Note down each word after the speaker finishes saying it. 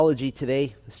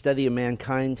Today, the study of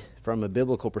mankind from a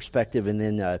biblical perspective, and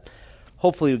then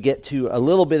hopefully we'll get to a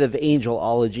little bit of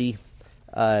angelology.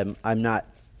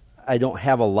 I don't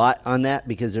have a lot on that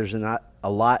because there's not a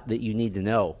lot that you need to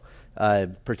know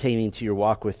pertaining to your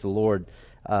walk with the Lord.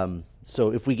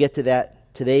 So if we get to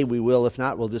that today, we will. If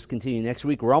not, we'll just continue next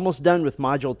week. We're almost done with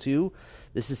Module 2.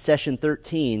 This is Session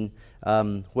 13.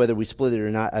 Whether we split it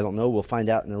or not, I don't know. We'll find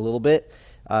out in a little bit.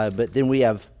 But then we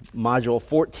have Module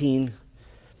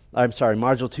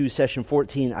 2, Session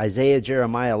 14, Isaiah,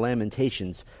 Jeremiah,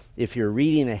 Lamentations. If you're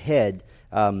reading ahead,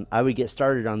 I would get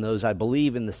started on those. I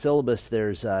believe in the syllabus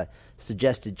there's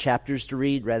suggested chapters to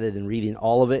read rather than reading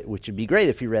all of it, which would be great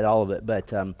if you read all of it,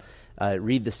 but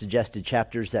read the suggested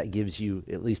chapters. That gives you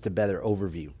at least a better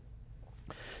overview.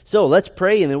 So let's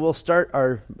pray, and then we'll start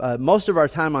our most of our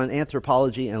time on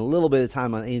anthropology and a little bit of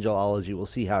time on angelology. We'll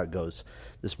see how it goes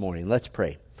this morning. Let's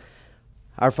pray.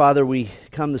 Our Father, we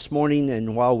come this morning,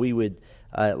 and while we would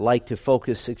like to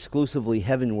focus exclusively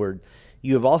heavenward,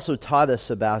 you have also taught us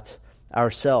about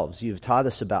ourselves. You've taught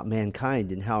us about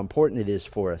mankind and how important it is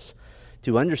for us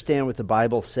to understand what the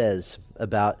Bible says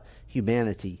about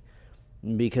humanity,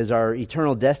 because our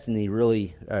eternal destiny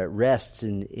really rests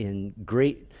in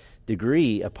great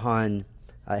degree upon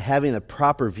having a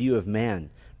proper view of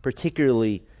man,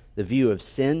 particularly the view of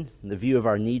sin, the view of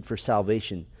our need for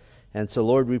salvation. And so,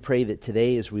 Lord, we pray that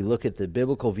today, as we look at the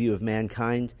biblical view of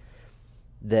mankind,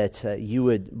 that you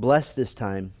would bless this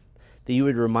time, that you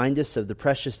would remind us of the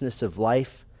preciousness of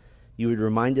life, you would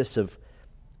remind us of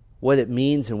what it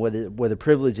means and what a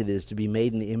privilege it is to be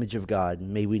made in the image of God.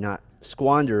 And may we not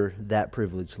squander that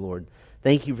privilege, Lord.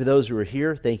 Thank you for those who are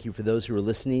here. Thank you for those who are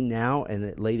listening now and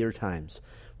at later times.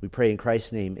 We pray in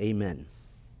Christ's name, amen.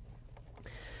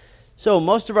 So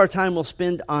most of our time we'll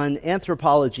spend on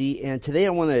anthropology, and today I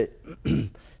want to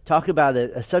talk about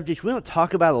a subject we don't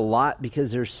talk about a lot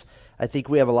because I think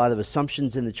we have a lot of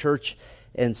assumptions in the church,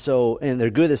 and they're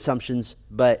good assumptions,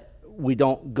 but we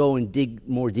don't go and dig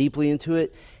more deeply into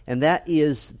it, and that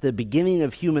is the beginning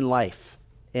of human life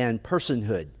and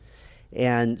personhood.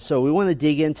 And so we want to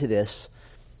dig into this.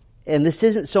 And this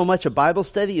isn't so much a Bible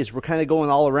study as we're kind of going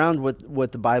all around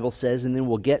what the Bible says, and then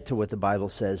we'll get to what the Bible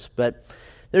says. But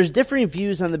there's differing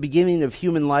views on the beginning of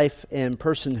human life and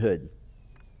personhood.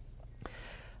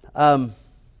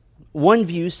 One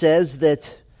view says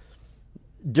that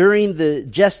during the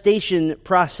gestation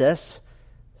process,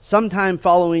 sometime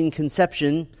following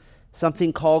conception,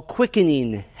 something called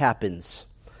quickening happens.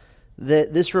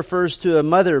 That this refers to a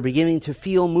mother beginning to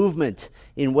feel movement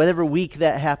in whatever week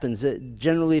that happens,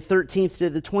 generally 13th to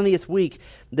the 20th week,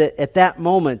 that at that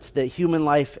moment that human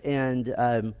life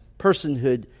and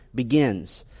personhood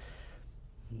begins.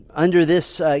 Under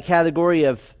this category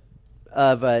of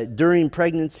during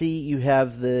pregnancy, you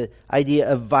have the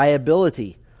idea of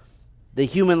viability. The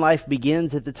human life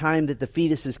begins at the time that the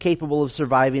fetus is capable of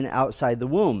surviving outside the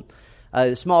womb.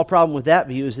 The small problem with that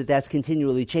view is that that's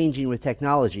continually changing with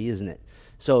technology, isn't it?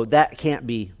 So that can't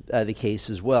be the case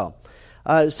as well.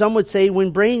 Some would say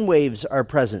when brain waves are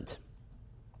present.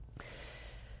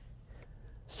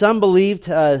 Some believed,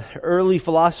 early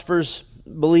philosophers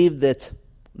believed that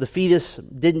the fetus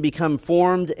didn't become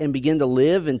formed and begin to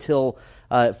live until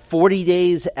 40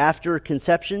 days after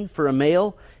conception for a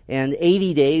male and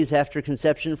 80 days after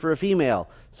conception for a female.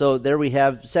 So there we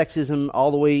have sexism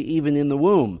all the way even in the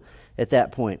womb at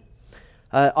that point.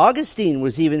 Augustine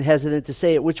was even hesitant to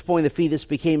say at which point the fetus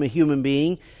became a human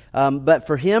being, but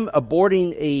for him,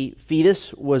 aborting a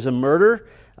fetus was a murder.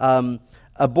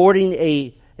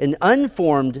 Aborting an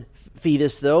unformed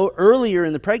fetus, though, earlier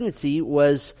in the pregnancy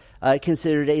was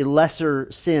considered a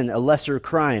lesser sin, a lesser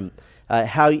crime.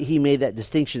 How he made that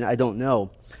distinction, I don't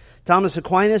know. Thomas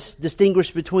Aquinas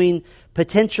distinguished between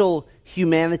potential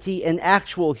humanity and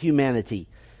actual humanity.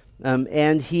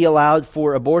 And he allowed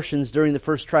for abortions during the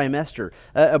first trimester.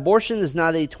 Abortion is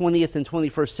not a 20th and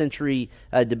 21st century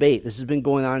debate. This has been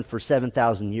going on for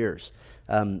 7,000 years,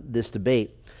 this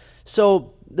debate.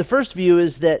 So the first view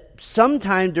is that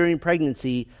sometime during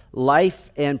pregnancy,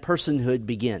 life and personhood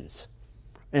begins.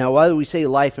 Now, why do we say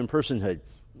life and personhood?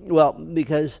 Well,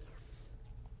 because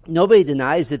nobody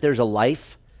denies that there's a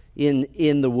life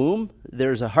in the womb.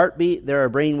 There's a heartbeat, there are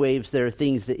brain waves, there are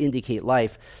things that indicate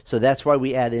life. So that's why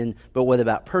we add in, but what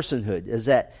about personhood? Is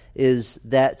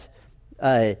that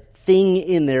thing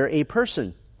in there a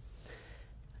person?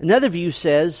 Another view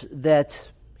says that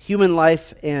human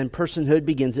life and personhood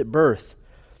begins at birth.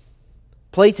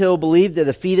 Plato believed that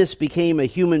a fetus became a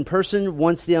human person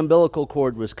once the umbilical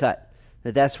cord was cut.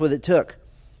 That's what it took.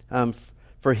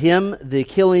 For him, the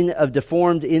killing of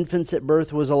deformed infants at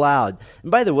birth was allowed.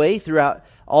 And by the way, throughout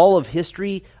all of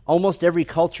history, almost every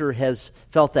culture has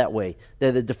felt that way,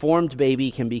 that a deformed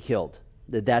baby can be killed,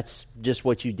 that's just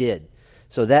what you did.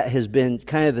 So that has been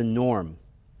kind of the norm.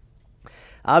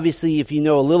 Obviously, if you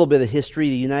know a little bit of history,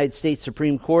 the United States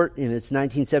Supreme Court in its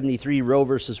 1973 Roe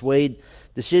versus Wade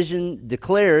decision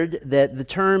declared that the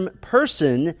term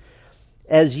person,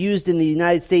 as used in the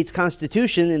United States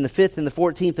Constitution in the 5th and the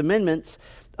 14th Amendments,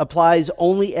 applies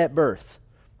only at birth.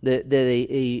 That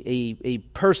a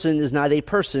person is not a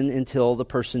person until the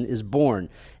person is born.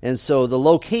 And so the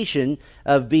location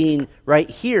of being right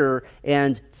here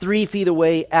and 3 feet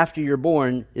away after you're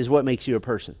born is what makes you a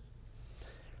person.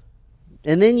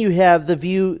 And then you have the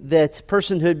view that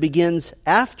personhood begins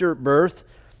after birth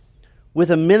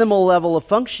with a minimal level of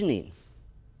functioning.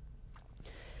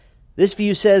 This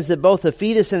view says that both a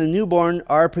fetus and a newborn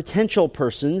are potential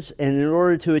persons, and in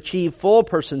order to achieve full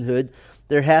personhood,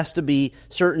 there has to be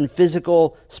certain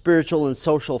physical, spiritual, and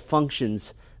social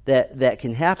functions that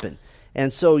can happen.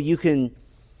 And so you can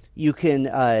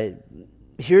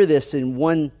hear this in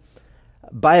one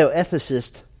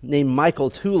bioethicist named Michael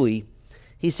Tooley.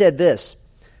 He said this: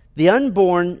 "The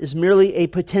unborn is merely a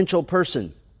potential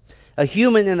person. A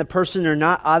human and a person are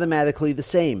not automatically the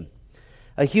same.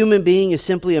 A human being is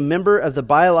simply a member of the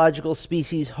biological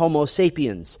species Homo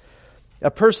sapiens. A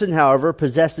person, however,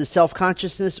 possesses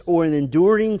self-consciousness or an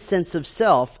enduring sense of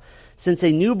self. Since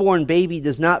a newborn baby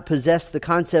does not possess the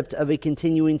concept of a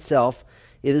continuing self,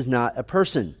 it is not a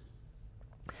person."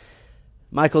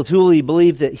 Michael Tooley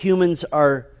believed that humans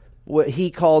are what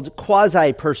he called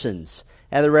quasi-persons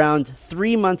at around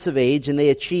 3 months of age, and they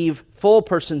achieve full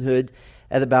personhood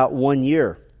at about 1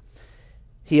 year.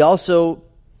 He also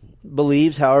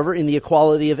believes, however, in the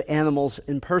equality of animals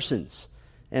and persons.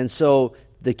 And so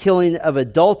the killing of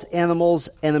adult animals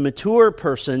and a mature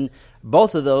person,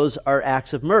 both of those are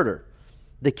acts of murder.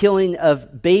 The killing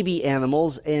of baby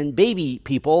animals and baby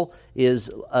people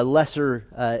is a lesser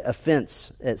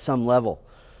offense at some level.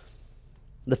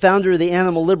 The founder of the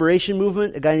animal liberation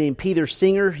movement, a guy named Peter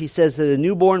Singer, he says that a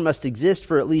newborn must exist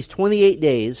for at least 28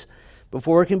 days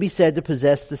before it can be said to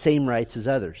possess the same rights as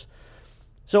others.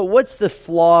 So what's the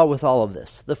flaw with all of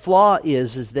this? The flaw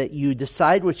is that you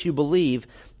decide what you believe,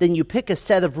 then you pick a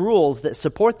set of rules that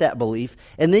support that belief,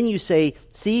 and then you say,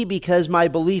 see, because my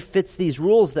belief fits these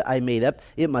rules that I made up,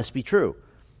 it must be true.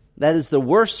 That is the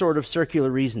worst sort of circular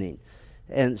reasoning.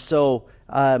 And so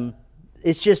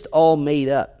it's just all made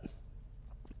up.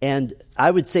 And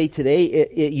I would say today,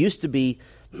 it used to be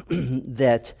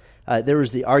that there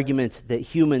was the argument that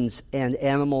humans and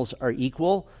animals are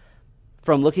equal.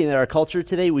 From looking at our culture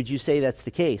today, would you say that's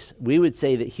the case? We would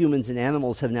say that humans and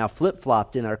animals have now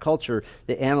flip-flopped in our culture,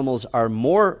 that animals are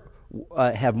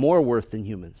have more worth than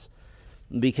humans.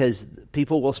 Because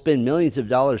people will spend millions of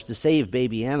dollars to save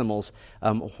baby animals,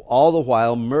 all the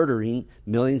while murdering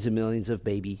millions and millions of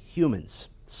baby humans.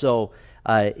 So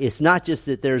it's not just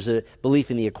that there's a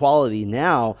belief in the equality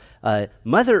now.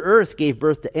 Mother Earth gave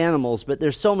birth to animals, but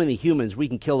there's so many humans, we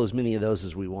can kill as many of those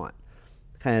as we want.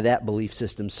 Kind of that belief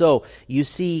system. So you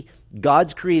see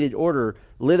God's created order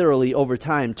literally over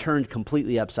time turned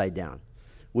completely upside down,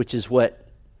 which is what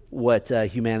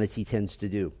humanity tends to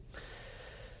do.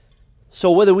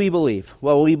 So what do we believe?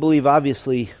 Well, we believe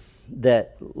obviously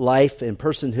that life and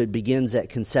personhood begins at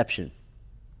conception.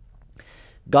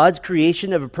 God's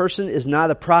creation of a person is not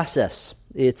a process.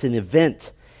 It's an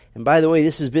event. And by the way,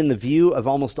 this has been the view of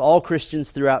almost all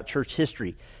Christians throughout church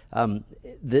history.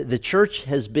 The church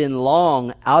has been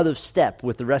long out of step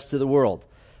with the rest of the world.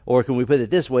 Or can we put it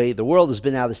this way, the world has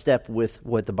been out of step with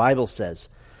what the Bible says.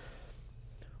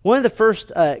 One of the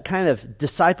first kind of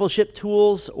discipleship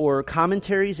tools or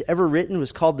commentaries ever written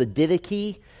was called the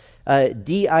Didache,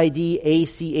 Didache.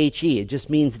 It just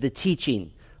means the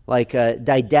teaching, like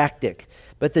didactic.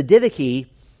 But the Didache,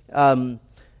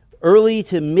 early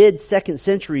to mid-2nd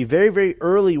century, very, very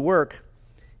early work,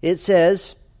 it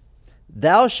says,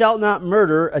 "Thou shalt not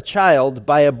murder a child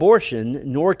by abortion,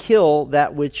 nor kill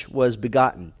that which was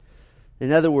begotten."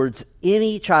 In other words,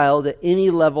 any child at any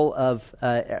level of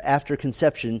after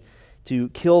conception, to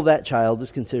kill that child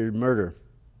is considered murder.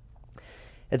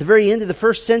 At the very end of the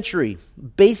 1st century,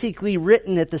 basically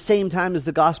written at the same time as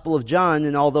the Gospel of John,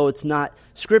 and although it's not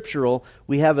scriptural,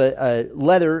 we have a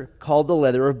letter called the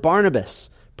Letter of Barnabas,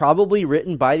 probably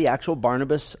written by the actual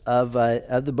Barnabas of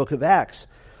the book of Acts.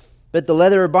 But the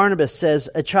letter of Barnabas says,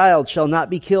 "A child shall not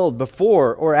be killed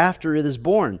before or after it is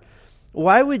born."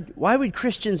 Why would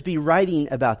Christians be writing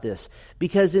about this?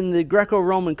 Because in the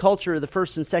Greco-Roman culture of the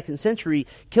 1st and 2nd century,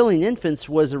 killing infants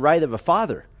was a right of a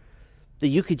father. That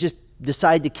you could just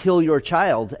decide to kill your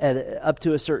child up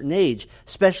to a certain age,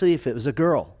 especially if it was a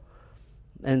girl.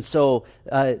 And so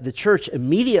the church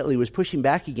immediately was pushing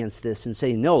back against this and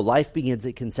saying, no, life begins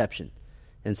at conception.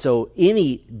 And so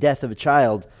any death of a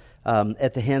child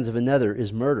at the hands of another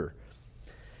is murder.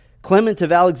 Clement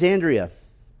of Alexandria,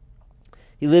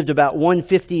 he lived about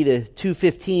 150 to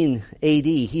 215 AD.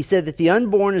 He said that the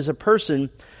unborn is a person,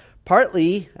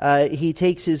 partly he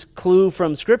takes his clue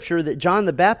from Scripture that John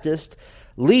the Baptist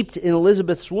leaped in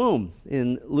Elizabeth's womb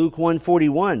in Luke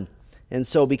 1:41. And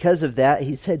so because of that,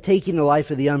 he said taking the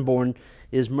life of the unborn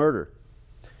is murder.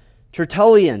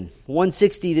 Tertullian,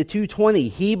 160 to 220,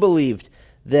 he believed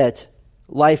that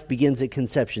life begins at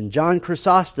conception. John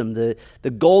Chrysostom, the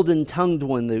golden-tongued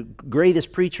one, the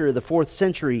greatest preacher of the 4th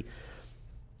century,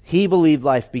 he believed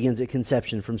life begins at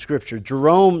conception from Scripture.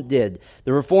 Jerome did.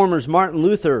 The Reformers, Martin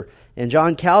Luther and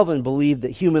John Calvin, believed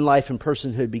that human life and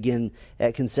personhood begin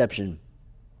at conception.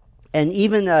 And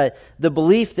even the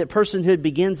belief that personhood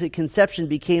begins at conception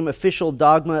became official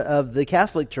dogma of the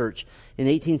Catholic Church in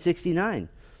 1869.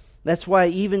 That's why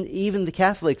even the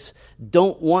Catholics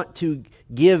don't want to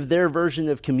give their version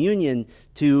of communion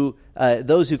to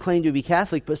those who claim to be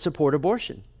Catholic but support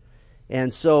abortion.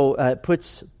 And so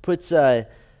puts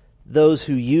those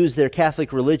who use their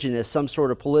Catholic religion as some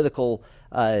sort of political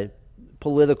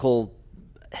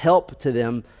help to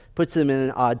them, puts them in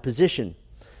an odd position.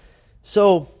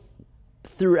 So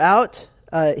throughout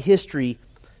history,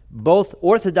 both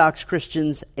Orthodox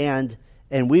Christians and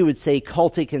we would say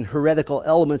cultic and heretical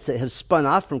elements that have spun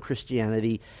off from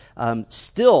Christianity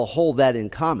still hold that in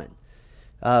common.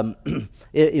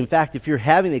 In fact, if you're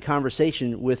having a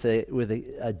conversation with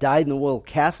a dyed-in-the-wool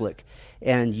Catholic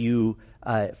and you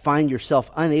find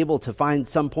yourself unable to find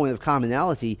some point of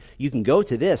commonality, you can go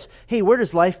to this. Hey, where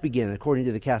does life begin according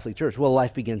to the Catholic Church? Well,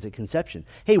 life begins at conception.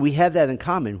 Hey, we have that in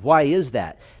common. Why is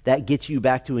that? That gets you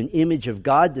back to an image of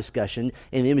God discussion.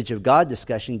 An image of God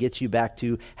discussion gets you back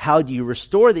to how do you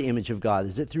restore the image of God?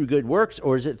 Is it through good works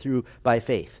or is it through by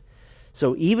faith?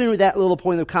 So even that little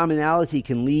point of commonality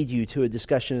can lead you to a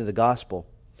discussion of the gospel.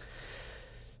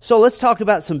 So let's talk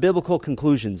about some biblical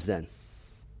conclusions then.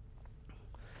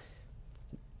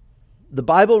 The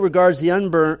Bible regards the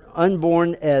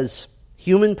unborn as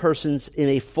human persons in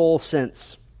a full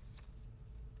sense.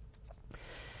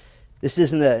 This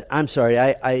isn't I'm sorry,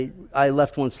 I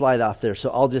left one slide off there, so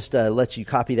I'll just let you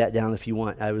copy that down if you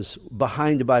want. I was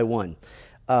behind by one.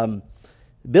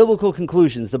 Biblical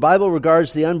conclusions. The Bible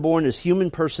regards the unborn as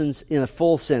human persons in a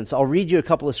full sense. I'll read you a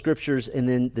couple of scriptures, and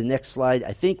then the next slide,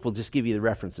 I think, will just give you the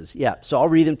references. Yeah, so I'll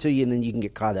read them to you, and then you can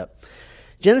get caught up.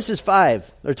 Genesis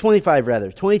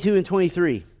 22 and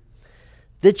 23.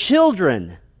 The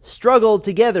children struggled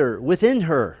together within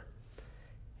her,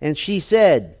 and she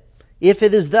said, if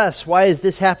it is thus, why is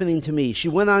this happening to me? She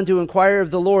went on to inquire of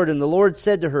the Lord, and the Lord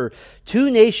said to her, 2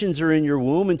 nations are in your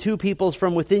womb, and 2 peoples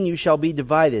from within you shall be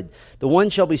divided. The one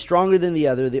shall be stronger than the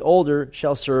other, the older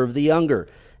shall serve the younger.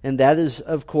 And that is,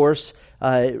 of course,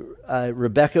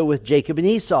 Rebekah with Jacob and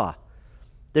Esau.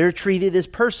 They're treated as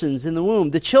persons in the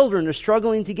womb. The children are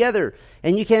struggling together,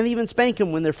 and you can't even spank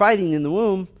them when they're fighting in the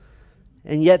womb.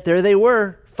 And yet there they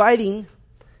were, fighting,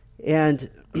 and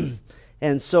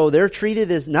so they're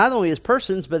treated as not only as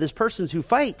persons, but as persons who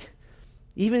fight,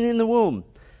 even in the womb.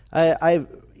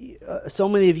 So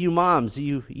many of you moms,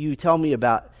 you tell me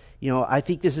about, I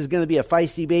think this is going to be a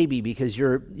feisty baby because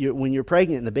you're when you're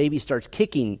pregnant and the baby starts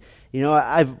kicking.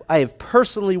 I have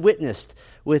personally witnessed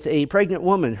with a pregnant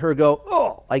woman her go,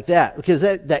 oh, like that, because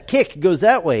that kick goes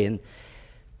that way. And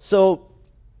so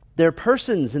they're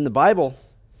persons in the Bible.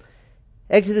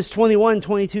 Exodus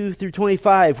 21:22 through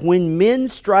 25. When men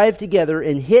strive together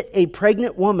and hit a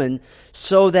pregnant woman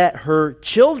so that her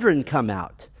children come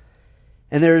out,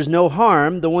 and there is no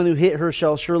harm, the one who hit her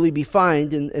shall surely be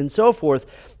fined, and so forth.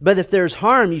 But if there's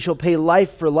harm, you shall pay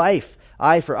life for life,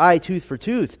 eye for eye, tooth for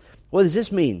tooth. What does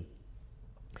this mean?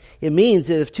 It means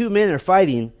that if 2 men are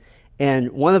fighting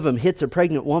and one of them hits a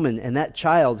pregnant woman and that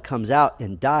child comes out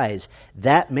and dies,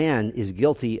 that man is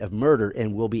guilty of murder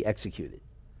and will be executed.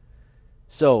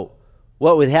 So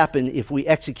what would happen if we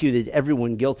executed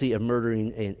everyone guilty of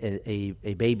murdering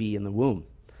a baby in the womb?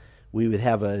 We would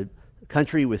have a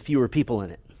country with fewer people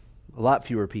in it, a lot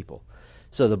fewer people.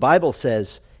 So the Bible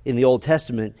says in the Old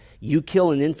Testament, you kill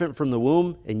an infant from the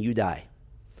womb and you die.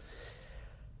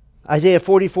 Isaiah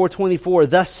 44:24,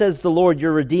 thus says the Lord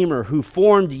your Redeemer, who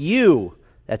formed you,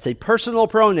 that's a personal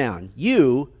pronoun,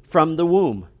 you from the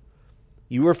womb.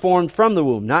 You were formed from the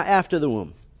womb, not after the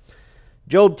womb.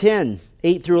 Job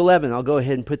 10:8 through 11, I'll go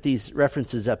ahead and put these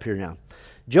references up here now.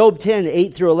 Job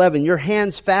 10:8 through 11, your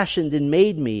hands fashioned and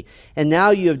made me, and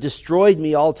now you have destroyed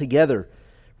me altogether.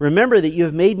 Remember that you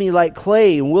have made me like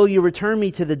clay, and will you return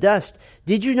me to the dust?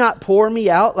 Did you not pour me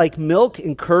out like milk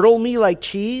and curdle me like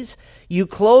cheese? You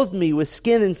clothed me with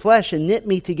skin and flesh and knit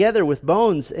me together with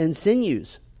bones and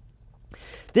sinews.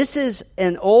 This is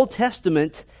an Old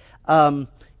Testament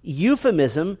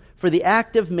euphemism for the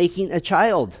act of making a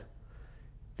child.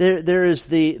 There is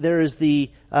the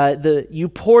you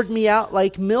poured me out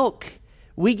like milk.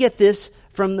 We get this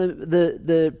from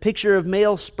the picture of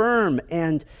male sperm,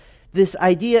 and this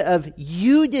idea of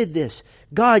you did this.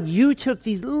 God, you took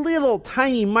these little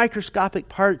tiny microscopic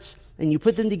parts and you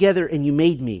put them together and you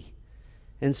made me.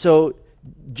 And so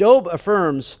Job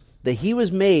affirms that he was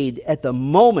made at the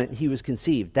moment he was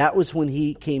conceived. That was when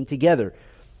he came together.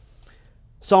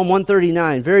 Psalm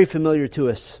 139, very familiar to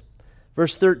us.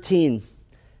 Verse 13,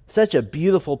 such a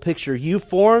beautiful picture. You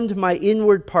formed my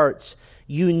inward parts.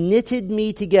 You knitted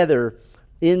me together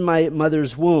in my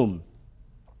mother's womb.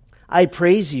 I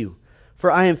praise you,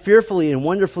 for I am fearfully and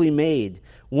wonderfully made.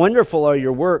 Wonderful are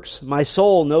your works. My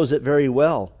soul knows it very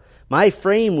well. My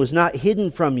frame was not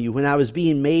hidden from you when I was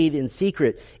being made in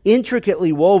secret,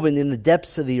 intricately woven in the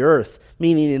depths of the earth,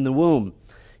 meaning in the womb.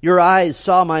 Your eyes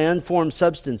saw my unformed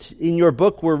substance. In your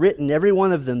book were written, every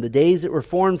one of them, the days that were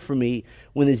formed for me,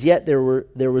 when as yet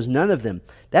there was none of them.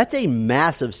 That's a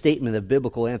massive statement of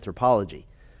biblical anthropology.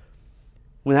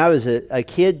 When I was a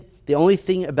kid, the only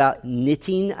thing about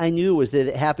knitting I knew was that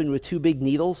it happened with two big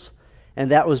needles. And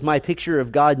that was my picture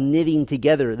of God knitting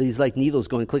together these like needles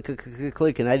going click, click, click, click,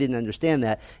 click. And I didn't understand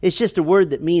that. It's just a word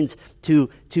that means to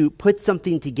put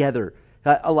something together.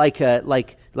 Like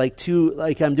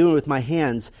I'm doing with my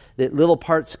hands, that little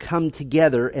parts come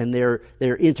together and they're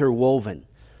interwoven.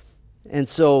 And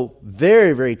so,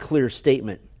 very, very clear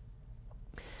statement.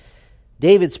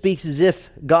 David speaks as if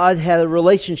God had a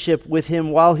relationship with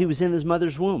him while he was in his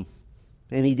mother's womb.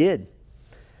 And he did.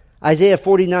 Isaiah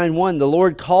 49:1, the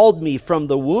Lord called me from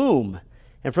the womb,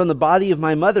 and from the body of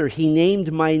my mother he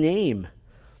named my name.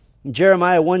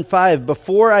 Jeremiah 1:5,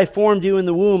 before I formed you in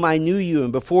the womb, I knew you,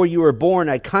 and before you were born,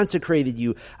 I consecrated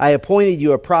you. I appointed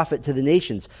you a prophet to the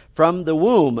nations. From the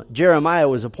womb, Jeremiah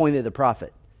was appointed a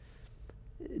prophet.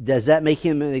 Does that make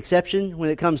him an exception when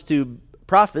it comes to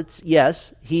prophets?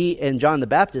 Yes, he and John the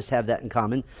Baptist have that in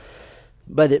common,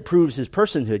 but it proves his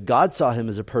personhood. God saw him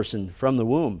as a person from the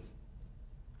womb.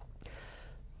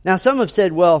 Now, some have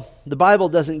said, well, the Bible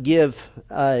doesn't give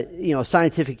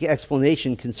scientific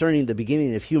explanation concerning the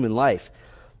beginning of human life.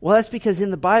 Well, that's because in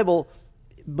the Bible,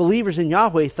 believers in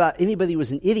Yahweh thought anybody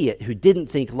was an idiot who didn't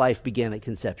think life began at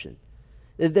conception.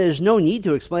 There's no need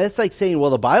to explain. That's like saying, well,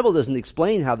 the Bible doesn't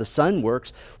explain how the sun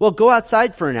works. Well, go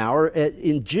outside for an hour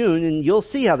in June and you'll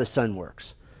see how the sun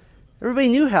works. Everybody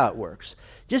knew how it works.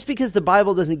 Just because the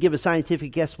Bible doesn't give a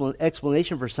scientific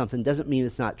explanation for something doesn't mean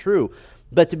it's not true.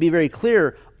 But to be very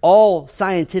clear, all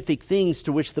scientific things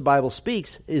to which the Bible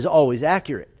speaks is always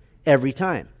accurate, every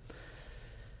time.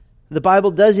 The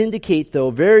Bible does indicate, though,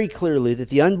 very clearly that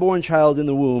the unborn child in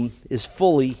the womb is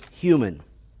fully human.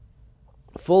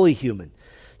 Fully human.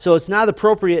 So it's not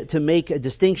appropriate to make a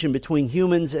distinction between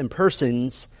humans and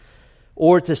persons,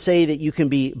 or to say that you can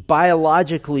be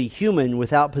biologically human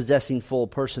without possessing full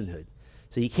personhood.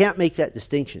 So you can't make that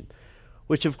distinction.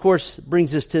 Which, of course,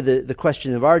 brings us to the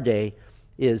question of our day,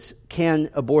 is can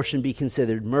abortion be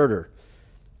considered murder?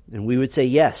 And we would say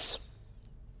yes.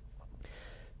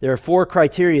 There are 4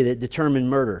 criteria that determine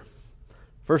murder.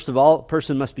 First of all, a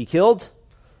person must be killed.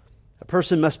 A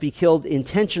person must be killed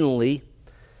intentionally.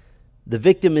 The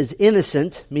victim is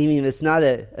innocent, meaning it's not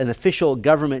an official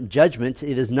government judgment.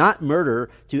 It is not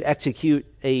murder to execute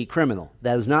a criminal.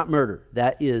 That is not murder.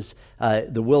 That is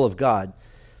the will of God.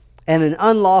 And an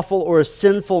unlawful or a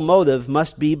sinful motive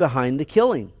must be behind the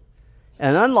killing.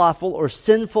 An unlawful or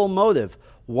sinful motive.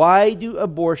 Why do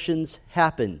abortions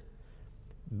happen?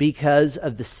 Because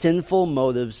of the sinful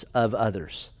motives of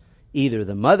others. Either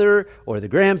the mother or the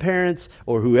grandparents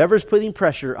or whoever's putting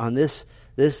pressure on this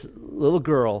little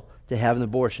girl to have an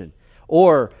abortion.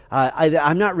 Or,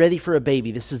 I'm not ready for a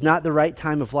baby. This is not the right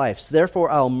time of life. So therefore,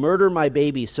 I'll murder my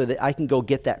baby so that I can go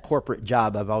get that corporate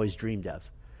job I've always dreamed of.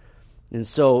 And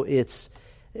so it's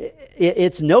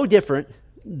no different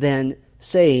than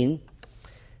saying,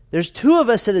 there's 2 of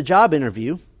us at a job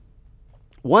interview.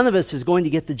 One of us is going to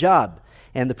get the job.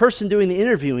 And the person doing the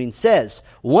interviewing says,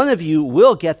 one of you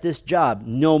will get this job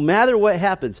no matter what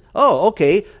happens. Oh,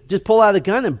 okay. Just pull out a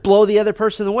gun and blow the other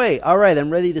person away. All right, I'm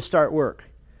ready to start work.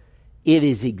 It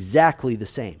is exactly the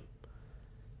same.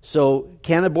 So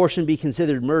can abortion be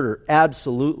considered murder?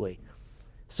 Absolutely.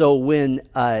 So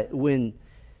when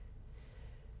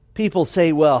people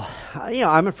say, well,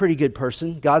 I'm a pretty good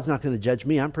person. God's not going to judge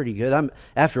me. I'm pretty good.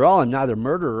 After all, I'm not a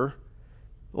murderer.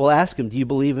 Well, ask him, do you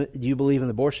believe in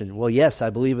abortion? Well, yes, I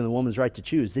believe in the woman's right to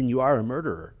choose. Then you are a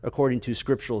murderer, according to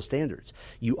scriptural standards.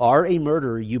 You are a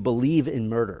murderer. You believe in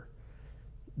murder.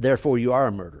 Therefore, you are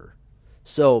a murderer.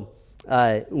 So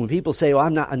when people say, well,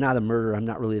 I'm not a murderer, I'm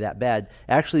not really that bad,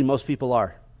 actually, most people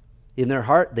are. In their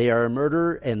heart, they are a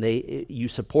murderer, and you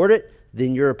support it,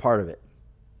 then you're a part of it.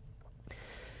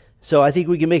 So I think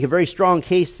we can make a very strong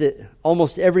case that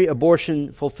almost every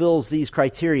abortion fulfills these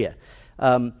criteria.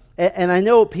 And I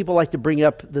know people like to bring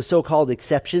up the so-called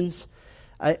exceptions.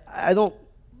 I don't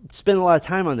spend a lot of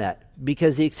time on that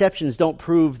because the exceptions don't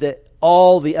prove that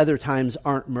all the other times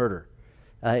aren't murder.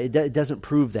 It doesn't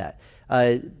prove that.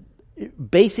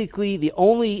 Basically, the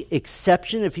only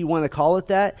exception, if you want to call it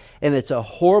that, and it's a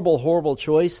horrible, horrible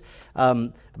choice,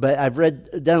 but I've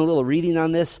done a little reading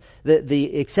on this, that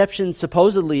the exception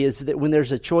supposedly is that when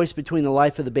there's a choice between the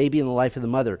life of the baby and the life of the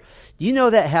mother. Do you know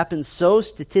that happens so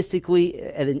statistically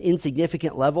at an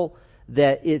insignificant level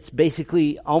that it's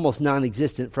basically almost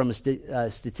non-existent from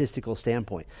a statistical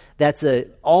standpoint? That's a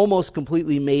almost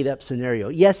completely made-up scenario.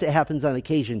 Yes, it happens on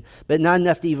occasion, but not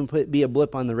enough to even be a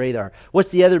blip on the radar. What's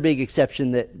the other big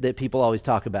exception that people always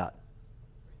talk about?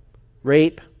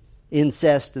 Rape,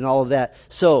 incest, and all of that.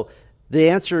 So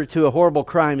the answer to a horrible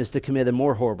crime is to commit a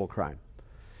more horrible crime.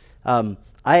 I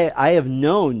have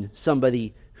known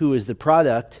somebody who is the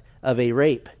product of a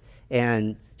rape,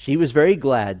 and she was very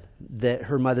glad that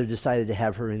her mother decided to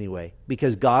have her anyway,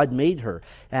 because God made her.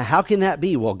 And how can that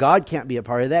be? Well, God can't be a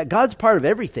part of that. God's part of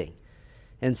everything.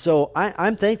 And so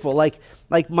I'm thankful. Like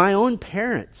my own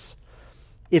parents.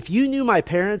 If you knew my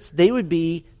parents, they would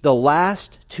be the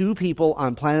last two people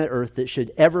on planet Earth that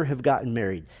should ever have gotten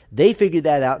married. They figured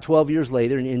that out 12 years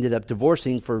later and ended up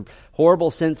divorcing for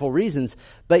horrible, sinful reasons.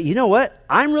 But you know what?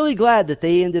 I'm really glad that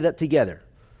they ended up together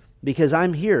because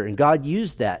I'm here and God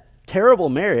used that terrible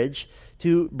marriage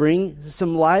to bring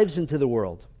some lives into the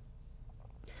world.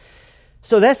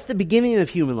 So that's the beginning of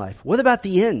human life. What about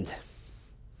the end?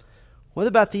 What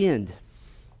about the end?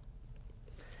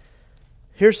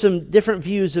 Here's some different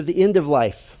views of the end of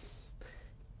life.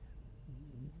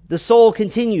 The soul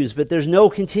continues, but there's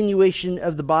no continuation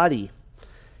of the body.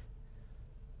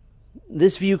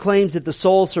 This view claims that the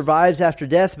soul survives after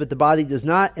death, but the body does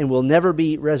not and will never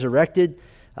be resurrected.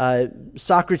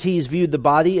 Socrates viewed the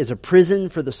body as a prison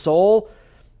for the soul,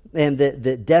 and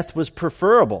that death was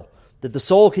preferable. That the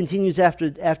soul continues after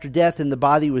death, and the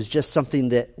body was just something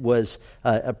that was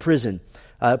a prison.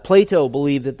 Plato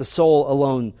believed that the soul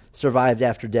alone survived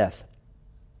after death.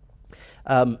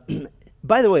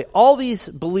 By the way, all these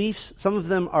beliefs, some of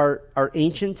them are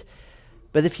ancient,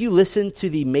 but if you listen to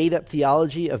the made-up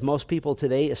theology of most people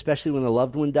today, especially when a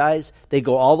loved one dies, they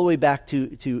go all the way back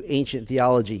to ancient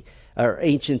theology, or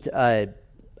ancient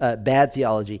bad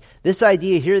theology. This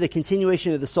idea here, the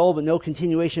continuation of the soul, but no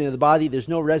continuation of the body, there's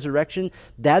no resurrection,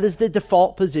 that is the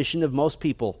default position of most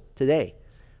people today.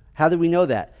 How do we know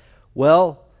that?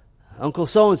 Well, Uncle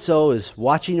so-and-so is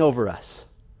watching over us,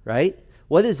 right?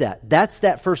 What is that? That's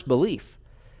that first belief.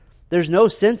 There's no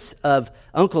sense of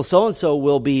Uncle so-and-so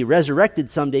will be resurrected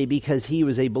someday because he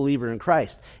was a believer in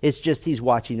Christ. It's just he's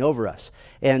watching over us.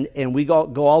 And we go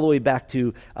all the way back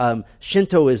to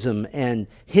Shintoism and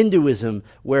Hinduism,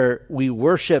 where we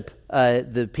worship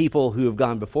the people who have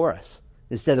gone before us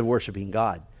instead of worshiping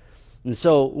God. And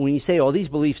so when you say, oh, these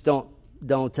beliefs don't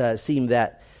seem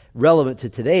that relevant to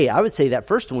today, I would say that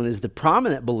first one is the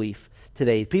prominent belief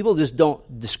today. People just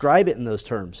don't describe it in those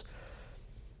terms.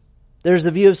 There's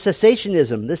the view of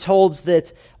cessationism. This holds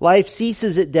that life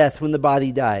ceases at death when the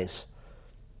body dies,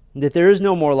 that there is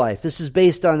no more life. This is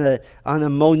based on a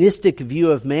monistic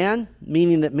view of man,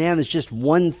 meaning that man is just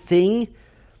one thing,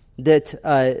 that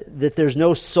there's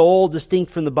no soul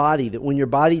distinct from the body, that when your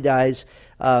body dies,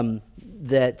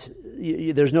 that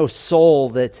there's no soul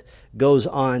that goes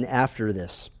on after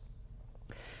this.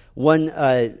 One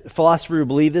philosopher who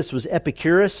believed this was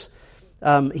Epicurus.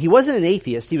 He wasn't an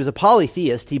atheist. He was a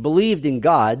polytheist. He believed in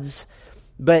gods,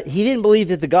 but he didn't believe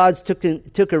that the gods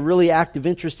took a really active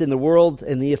interest in the world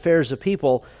and the affairs of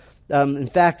people. In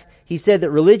fact, he said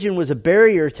that religion was a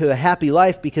barrier to a happy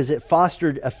life because it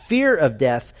fostered a fear of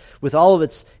death with all of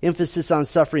its emphasis on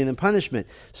suffering and punishment.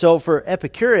 So for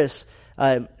Epicurus,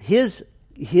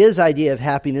 his idea of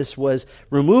happiness was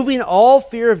removing all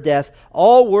fear of death,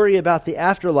 all worry about the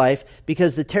afterlife,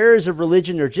 because the terrors of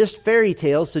religion are just fairy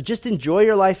tales, so just enjoy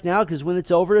your life now, because when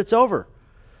it's over, it's over.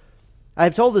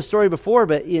 I've told this story before,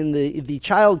 but in the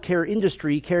child care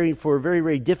industry, caring for very,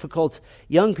 very difficult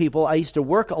young people, I used to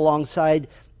work alongside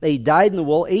a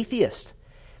dyed-in-the-wool atheist.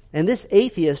 And this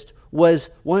atheist was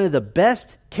one of the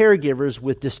best caregivers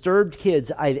with disturbed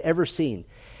kids I'd ever seen.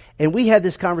 And we had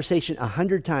this conversation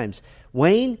 100 times.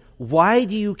 Wayne, why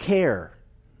do you care?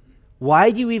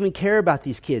 Why do you even care about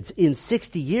these kids? In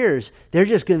 60 years, they're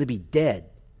just going to be dead.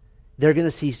 They're going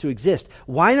to cease to exist.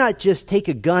 Why not just take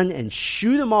a gun and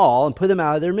shoot them all and put them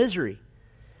out of their misery?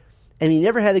 And he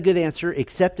never had a good answer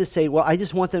except to say, well, I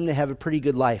just want them to have a pretty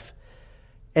good life.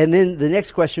 And then the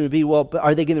next question would be, well, but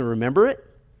are they going to remember it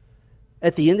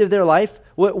at the end of their life?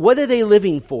 What are they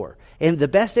living for? And the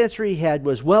best answer he had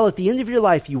was, well, at the end of your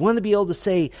life, you want to be able to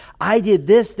say, I did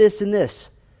this, this, and this.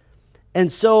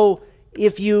 And so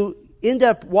if you end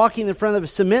up walking in front of a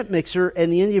cement mixer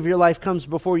and the end of your life comes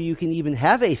before you can even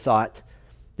have a thought,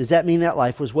 does that mean that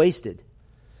life was wasted?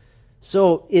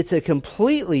 So it's a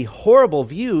completely horrible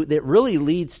view that really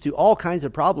leads to all kinds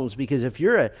of problems, because if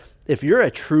you're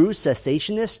a true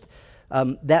cessationist,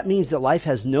 that means that life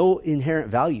has no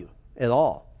inherent value at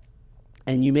all.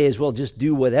 And you may as well just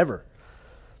do whatever.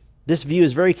 This view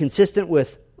is very consistent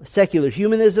with secular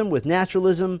humanism, with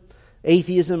naturalism,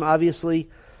 atheism,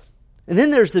 obviously. And then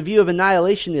there's the view of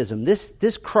annihilationism.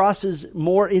 This crosses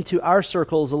more into our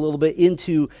circles a little bit,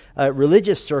 into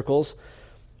religious circles.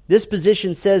 This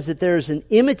position says that there's an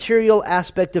immaterial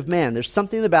aspect of man. There's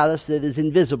something about us that is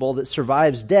invisible, that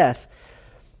survives death.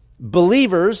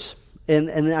 Believers, and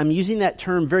I'm using that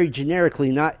term very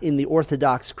generically, not in the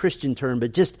Orthodox Christian term,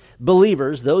 but just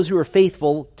believers, those who are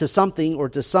faithful to something or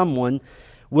to someone,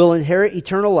 will inherit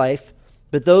eternal life,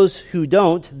 but those who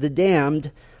don't, the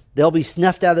damned, they'll be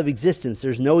snuffed out of existence.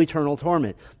 There's no eternal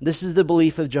torment. This is the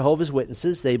belief of Jehovah's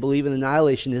Witnesses. They believe in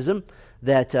annihilationism,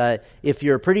 that if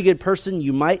you're a pretty good person,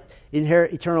 you might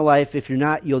inherit eternal life. If you're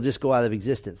not, you'll just go out of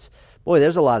existence. Boy,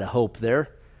 there's a lot of hope there.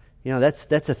 You know,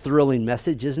 that's a thrilling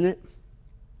message, isn't it?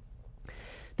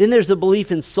 Then there's the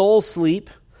belief in soul sleep,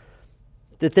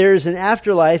 that there's an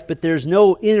afterlife, but there's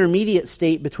no intermediate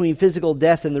state between physical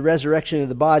death and the resurrection of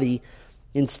the body.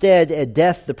 Instead, at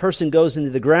death, the person goes into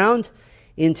the ground,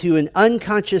 into an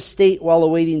unconscious state while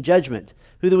awaiting judgment.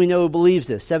 Who do we know who believes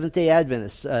this? Seventh-day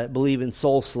Adventists believe in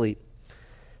soul sleep.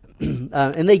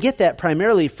 And they get that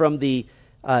primarily from the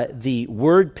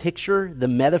word picture, the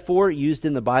metaphor used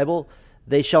in the Bible.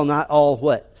 They shall not all,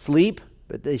 what? Sleep,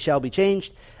 but they shall be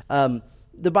changed.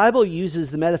 The Bible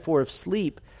uses the metaphor of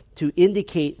sleep to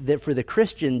indicate that for the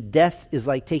Christian, death is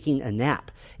like taking a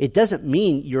nap. It doesn't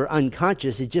mean you're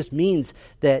unconscious. It just means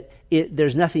that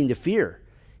there's nothing to fear.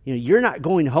 You know, you're not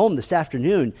going home this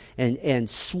afternoon and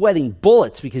sweating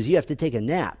bullets because you have to take a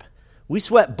nap. We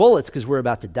sweat bullets because we're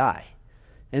about to die.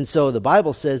 And so the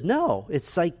Bible says, no,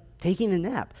 it's like taking a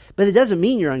nap. But it doesn't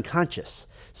mean you're unconscious.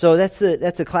 So that's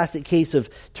a classic case of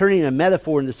turning a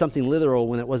metaphor into something literal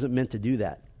when it wasn't meant to do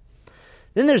that.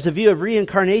 Then there's the view of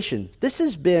reincarnation. This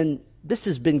has been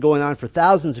going on for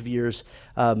thousands of years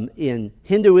in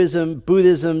Hinduism,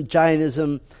 Buddhism,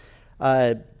 Jainism,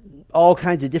 all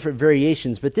kinds of different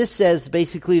variations. But this says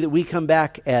basically that we come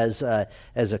back as a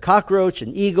cockroach,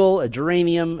 an eagle, a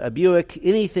geranium, a Buick,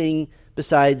 anything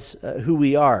besides who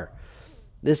we are.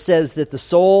 This says that the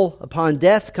soul, upon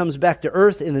death, comes back to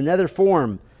earth in another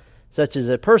form, such as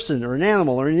a person or an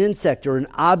animal or an insect or an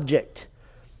object.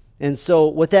 And so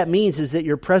what that means is that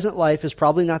your present life is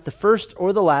probably not the first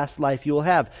or the last life you will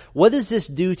have. What does this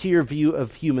do to your view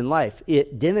of human life?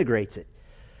 It denigrates it.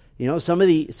 You know,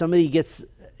 somebody gets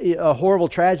a horrible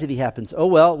tragedy happens. Oh,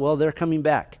 well, they're coming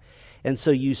back. And so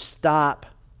you stop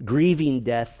grieving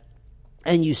death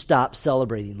and you stop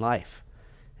celebrating life.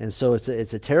 And so it's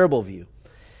a terrible view.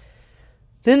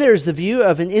 Then there's the view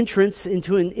of an entrance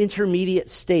into an intermediate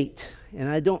state. And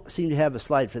I don't seem to have a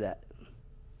slide for that.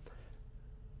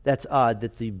 That's odd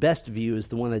that the best view is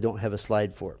the one I don't have a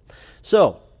slide for.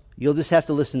 So you'll just have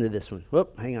to listen to this one.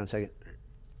 Whoop, hang on a second.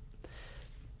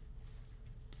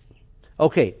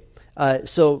 Okay,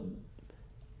 so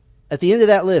at the end of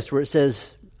that list where it says,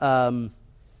 boy,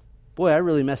 I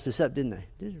really messed this up, didn't I?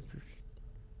 This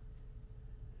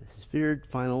is feared,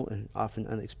 final, and often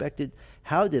unexpected.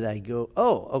 How did I go?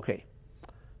 Oh, okay.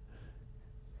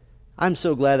 I'm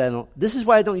so glad I don't. This is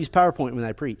why I don't use PowerPoint when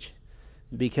I preach,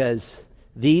 because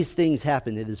these things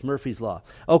happen. It is Murphy's Law.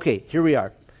 Okay, here we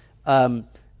are.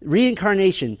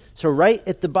 Reincarnation. So right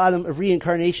at the bottom of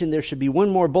reincarnation, there should be one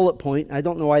more bullet point. I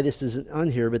don't know why this isn't on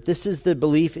here, but this is the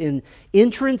belief in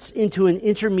entrance into an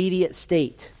intermediate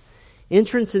state.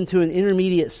 Entrance into an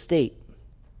intermediate state.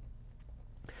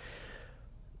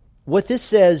 What this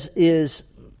says is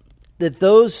that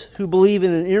those who believe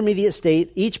in an intermediate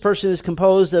state, each person is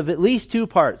composed of at least two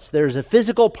parts. There's a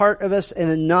physical part of us and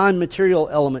a non-material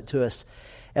element to us.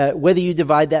 Whether you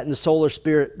divide that into soul or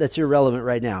spirit, that's irrelevant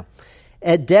right now.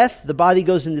 At death, the body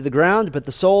goes into the ground, but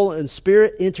the soul and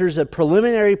spirit enters a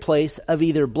preliminary place of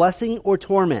either blessing or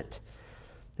torment.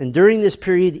 And during this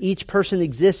period, each person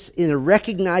exists in a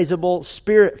recognizable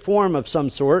spirit form of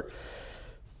some sort.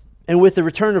 And with the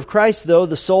return of Christ, though,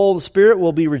 the soul and the spirit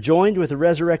will be rejoined with a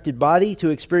resurrected body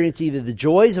to experience either the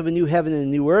joys of a new heaven and a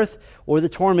new earth or the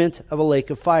torment of a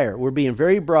lake of fire. We're being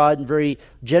very broad and very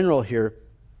general here.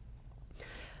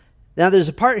 Now, there's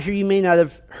a part here you may not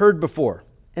have heard before,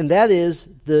 and that is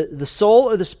the soul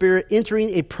or the spirit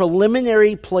entering a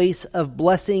preliminary place of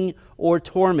blessing or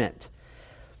torment.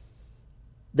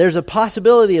 There's a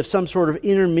possibility of some sort of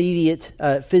intermediate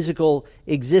physical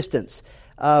existence.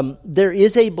 There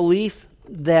is a belief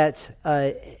that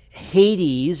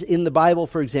Hades in the Bible,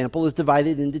 for example, is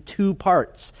divided into two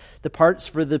parts. The parts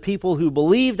for the people who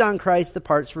believed on Christ, the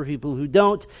parts for people who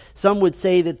don't. Some would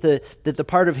say that the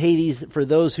part of Hades for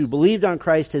those who believed on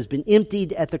Christ has been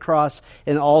emptied at the cross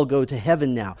and all go to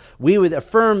heaven now. We would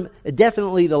affirm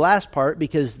definitely the last part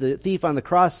because the thief on the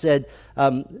cross said,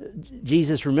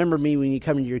 Jesus, remember me when you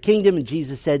come into your kingdom. And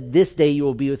Jesus said, this day you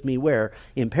will be with me where?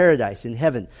 In paradise, in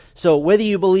heaven. So whether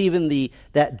you believe in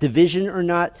that division or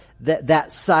not,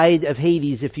 that side of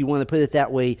Hades, if you want to put it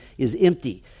that way, is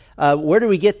empty. Where do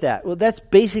we get that? Well, that's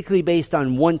basically based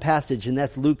on one passage, and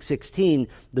that's Luke 16,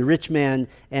 the rich man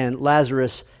and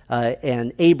Lazarus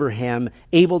and Abraham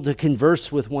able to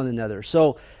converse with one another.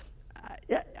 So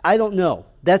I don't know.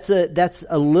 That's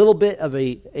a little bit of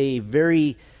a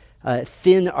very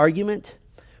thin argument.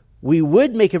 We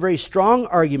would make a very strong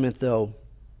argument, though,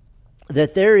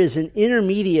 that there is an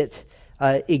intermediate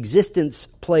existence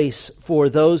place for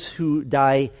those who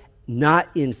die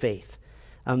not in faith.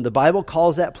 The Bible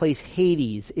calls that place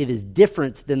Hades. It is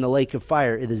different than the lake of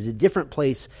fire. It is a different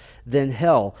place than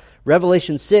hell.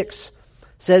 Revelation 6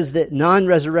 says that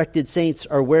non-resurrected saints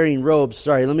are wearing robes.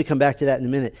 Sorry, let me come back to that in a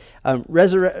minute.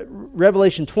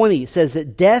 Revelation 20 says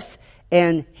that death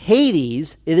and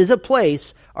Hades, it is a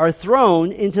place, are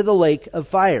thrown into the lake of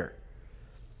fire.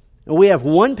 And we have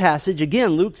one passage,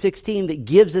 again, Luke 16, that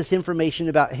gives us information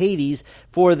about Hades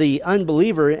for the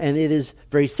unbeliever, and it is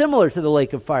very similar to the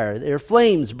lake of fire. There are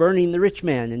flames burning the rich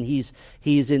man, and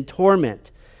he's in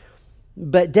torment.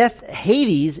 But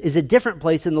Hades is a different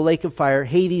place in the lake of fire.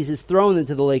 Hades is thrown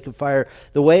into the lake of fire.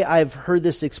 The way I've heard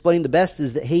this explained the best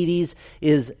is that Hades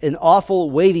is an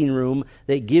awful waiting room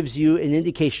that gives you an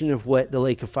indication of what the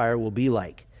lake of fire will be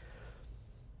like.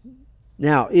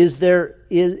 Now, is there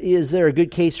a good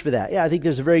case for that? Yeah, I think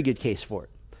there's a very good case for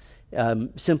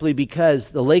it. Simply because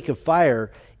the lake of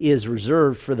fire is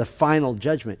reserved for the final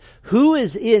judgment. Who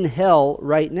is in hell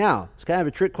right now? It's kind of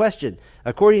a trick question.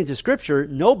 According to Scripture,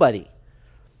 nobody.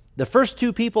 The first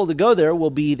two people to go there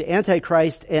will be the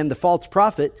Antichrist and the false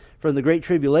prophet from the Great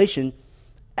Tribulation.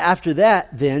 After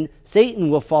that, then,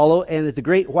 Satan will follow, and at the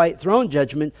Great White Throne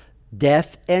Judgment,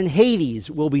 death and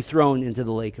Hades will be thrown into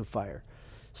the lake of fire.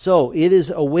 So it is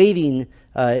awaiting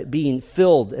being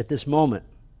filled at this moment.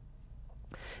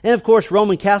 And of course,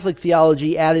 Roman Catholic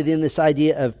theology added in this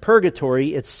idea of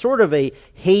purgatory. It's sort of a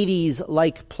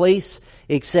Hades-like place,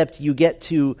 except you get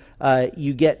to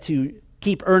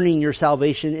keep earning your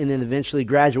salvation and then eventually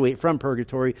graduate from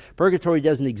purgatory. Purgatory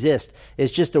doesn't exist.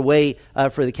 It's just a way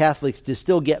for the Catholics to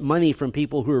still get money from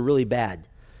people who are really bad.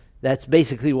 That's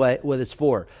basically what it's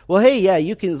for. Well, hey, yeah,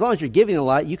 you can, as long as you're giving a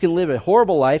lot, you can live a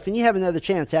horrible life and you have another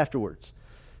chance afterwards.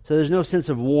 So there's no sense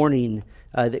of warning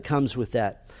that comes with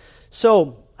that.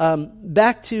 So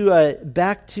back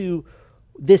to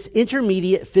this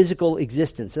intermediate physical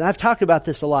existence. And I've talked about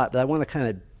this a lot, but I want to kind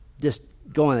of just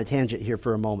go on a tangent here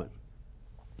for a moment.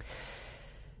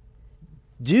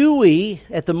 Do we,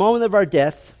 at the moment of our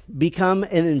death, become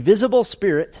an invisible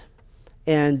spirit?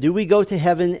 And do we go to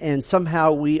heaven and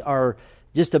somehow we are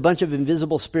just a bunch of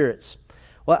invisible spirits?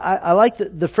 Well, I like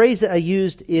the phrase that I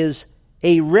used is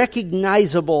a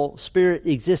recognizable spirit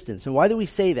existence. And why do we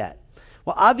say that?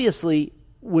 Well, obviously,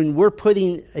 when we're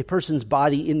putting a person's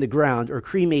body in the ground or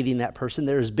cremating that person,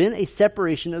 there has been a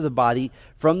separation of the body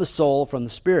from the soul, from the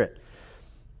spirit.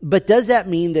 But does that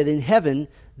mean that in heaven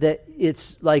that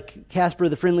it's like Casper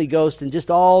the Friendly Ghost and just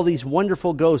all these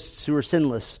wonderful ghosts who are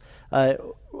sinless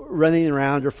running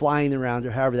around or flying around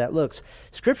or however that looks?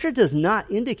 Scripture does not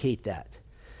indicate that.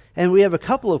 And we have a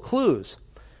couple of clues.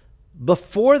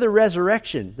 Before the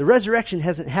resurrection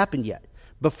hasn't happened yet.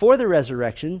 Before the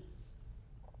resurrection,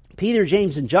 Peter,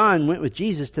 James, and John went with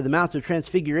Jesus to the Mount of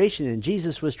Transfiguration, and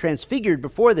Jesus was transfigured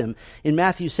before them in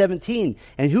Matthew 17.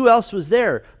 And who else was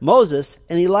there? Moses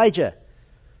and Elijah.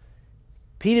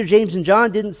 Peter, James, and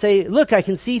John didn't say, look, I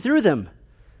can see through them.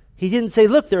 He didn't say,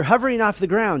 look, they're hovering off the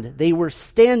ground. They were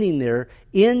standing there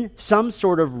in some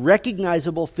sort of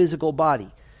recognizable physical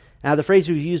body. Now, the phrase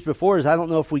we've used before is, I don't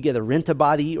know if we get a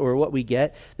rent-a-body or what we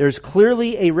get. There's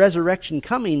clearly a resurrection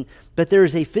coming, but there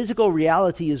is a physical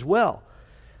reality as well.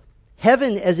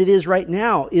 Heaven, as it is right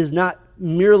now, is not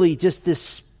merely just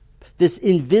this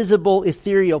invisible,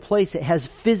 ethereal place. It has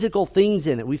physical things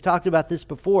in it. We've talked about this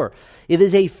before. It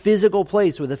is a physical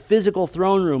place with a physical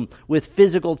throne room, with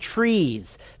physical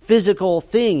trees, physical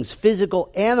things,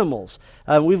 physical animals.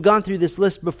 We've gone through this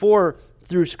list before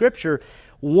through Scripture.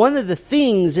 One of the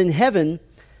things in heaven,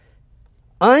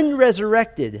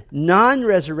 unresurrected,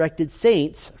 non-resurrected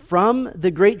saints from the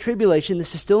Great Tribulation,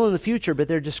 this is still in the future, but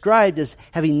they're described as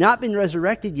having not been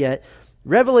resurrected yet.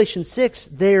 Revelation 6,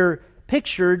 they're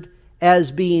pictured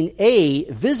as being A,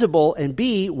 visible, and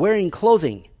B, wearing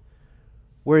clothing,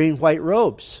 wearing white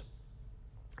robes.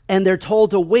 And they're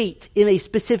told to wait in a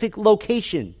specific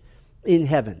location in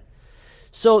heaven.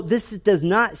 So this does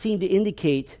not seem to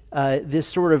indicate this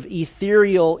sort of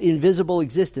ethereal, invisible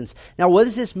existence. Now, what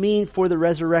does this mean for the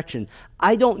resurrection?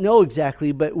 I don't know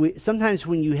exactly, but sometimes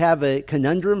when you have a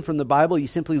conundrum from the Bible, you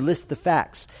simply list the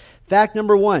facts. Fact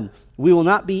number 1, we will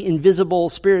not be invisible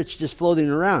spirits just floating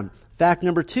around. Fact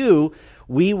number 2,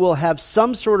 we will have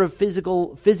some sort of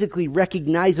physically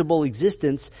recognizable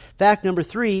existence. Fact number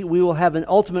 3, we will have an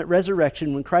ultimate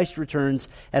resurrection when Christ returns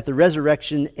at the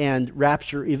resurrection and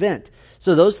rapture event.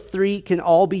 So those 3 can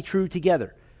all be true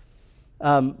together.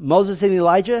 Moses and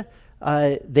Elijah,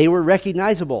 they were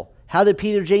recognizable. How did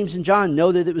Peter, James, and John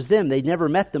know that it was them? They'd never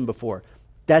met them before.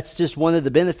 That's just one of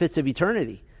the benefits of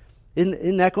eternity.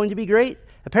 Isn't that going to be great?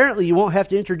 Apparently, you won't have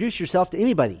to introduce yourself to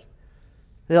anybody.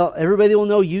 Everybody will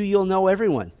know you. You'll know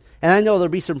everyone. And I know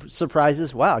there'll be some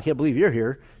surprises. Wow, I can't believe you're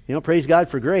here. Praise God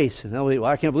for grace. And they'll be,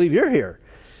 well, I can't believe you're here.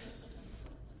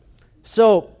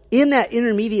 So in that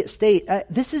intermediate state,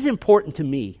 this is important to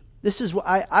me. This is what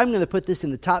I'm going to put this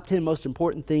in the top 10 most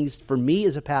important things for me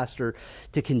as a pastor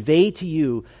to convey to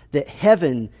you that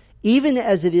heaven, even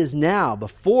as it is now,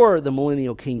 before the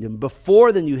millennial kingdom,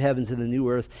 before the new heavens and the new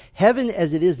earth, heaven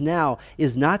as it is now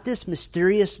is not this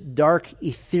mysterious, dark,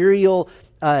 ethereal,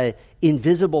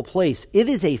 invisible place. It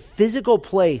is a physical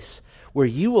place where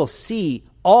you will see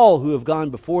all who have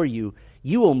gone before you.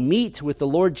 You will meet with the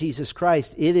Lord Jesus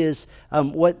Christ. It is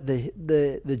what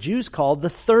the Jews called the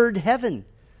third heaven.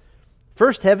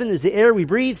 First heaven is the air we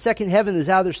breathe. Second heaven is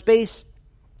outer space.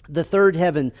 The third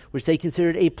heaven, which they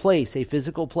considered a place, a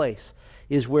physical place,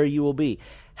 is where you will be.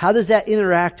 How does that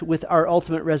interact with our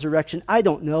ultimate resurrection? I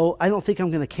don't know. I don't think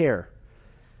I'm going to care.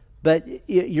 But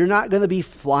you're not going to be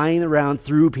flying around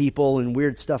through people and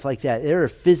weird stuff like that. There are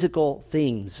physical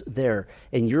things there,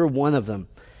 and you're one of them.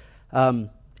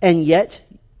 And yet,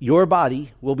 your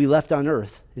body will be left on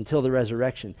earth until the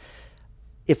resurrection.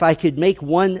 If I could make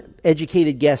one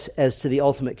educated guess as to the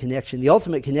ultimate connection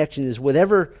is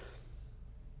whatever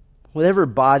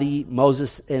body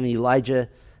Moses and Elijah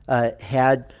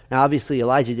had. Now, obviously,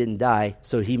 Elijah didn't die,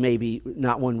 so he may be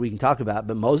not one we can talk about,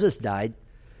 but Moses died.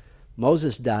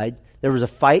 There was a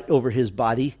fight over his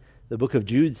body. The book of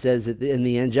Jude says that in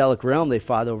the angelic realm they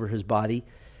fought over his body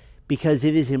because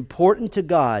it is important to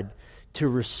God to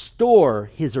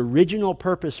restore his original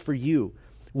purpose for you,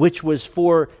 which was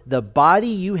for the body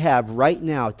you have right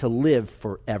now to live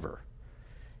forever.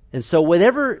 And so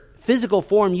whatever physical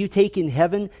form you take in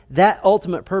heaven, that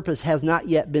ultimate purpose has not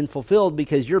yet been fulfilled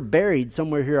because you're buried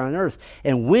somewhere here on earth.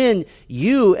 And when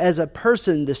you as a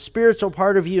person, the spiritual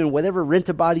part of you and whatever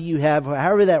rent-a-body you have,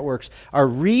 however that works, are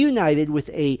reunited with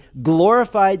a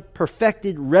glorified,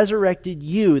 perfected, resurrected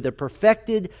you, the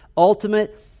perfected,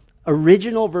 ultimate,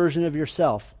 original version of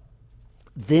yourself,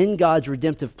 then God's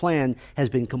redemptive plan has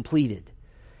been completed.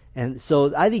 And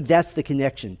so I think that's the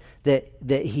connection, that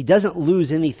he doesn't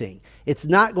lose anything. It's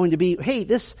not going to be, hey,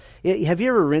 have you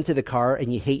ever rented a car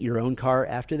and you hate your own car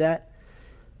after that?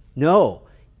 No.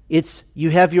 It's, you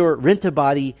have your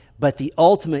rent-a-body, but the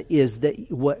ultimate is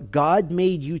that what God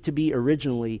made you to be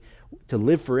originally, to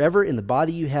live forever in the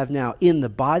body you have now, in the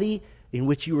body in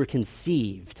which you were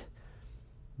conceived.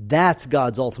 That's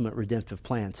God's ultimate redemptive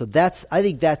plan. So I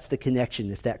think that's the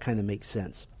connection, if that kind of makes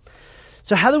sense.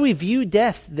 So how do we view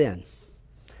death then?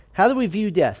 How do we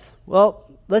view death? Well,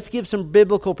 let's give some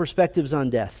biblical perspectives on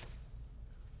death.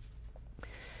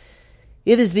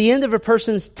 It is the end of a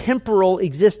person's temporal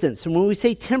existence. And when we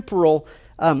say temporal,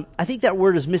 I think that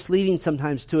word is misleading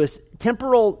sometimes to us.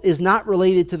 Temporal is not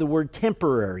related to the word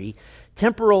temporary.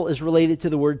 Temporal is related to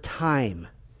the word time.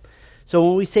 So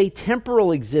when we say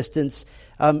temporal existence,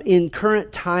 in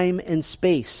current time and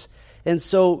space. And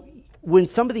so when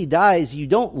somebody dies, you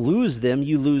don't lose them,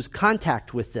 you lose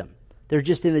contact with them. They're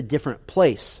just in a different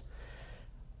place.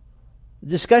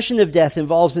 Discussion of death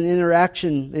involves an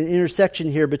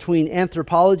intersection here between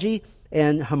anthropology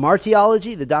and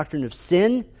hamartiology, the doctrine of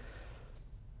sin.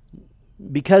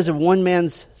 Because of one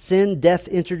man's sin, death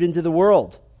entered into the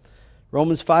world.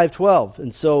 Romans 5:12.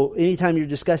 And so anytime you're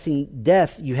discussing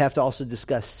death, you have to also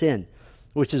discuss sin,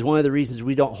 which is one of the reasons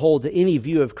we don't hold to any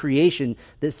view of creation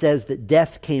that says that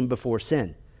death came before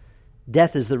sin.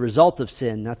 Death is the result of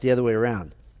sin, not the other way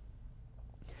around.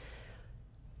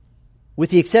 With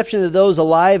the exception of those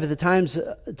alive at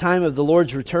the time of the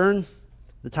Lord's return,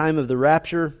 the time of the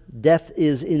rapture, death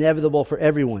is inevitable for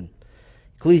everyone.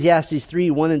 Ecclesiastes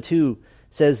 3:1-2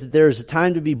 says that there is a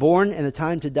time to be born and a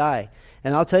time to die.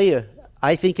 And I'll tell you,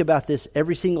 I think about this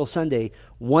every single Sunday.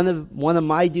 One of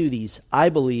my duties, I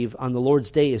believe, on the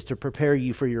Lord's Day is to prepare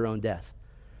you for your own death.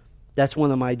 That's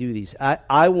one of my duties.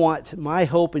 I want, my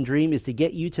hope and dream is to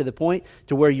get you to the point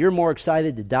to where you're more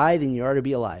excited to die than you are to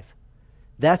be alive.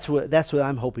 That's what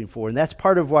I'm hoping for. And that's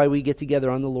part of why we get together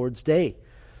on the Lord's Day.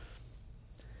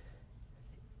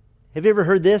 Have you ever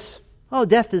heard this? Oh,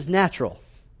 death is natural.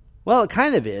 Well, it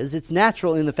kind of is. It's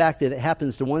natural in the fact that it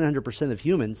happens to 100% of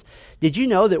humans. Did you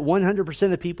know that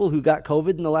 100% of people who got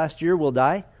COVID in the last year will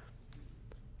die?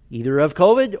 Either of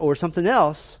COVID or something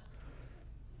else.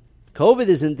 COVID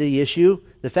isn't the issue.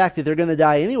 The fact that they're going to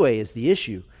die anyway is the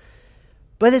issue.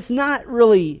 But it's not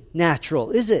really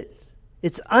natural, is it?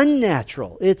 It's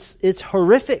unnatural. It's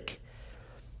horrific.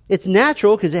 It's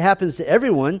natural because it happens to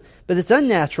everyone, but it's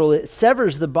unnatural. It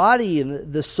severs the body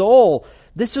and the soul.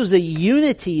 This was a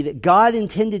unity that God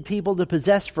intended people to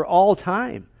possess for all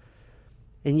time.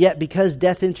 And yet, because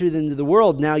death entered into the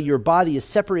world, now your body is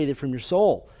separated from your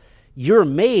soul. You're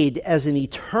made as an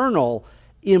eternal,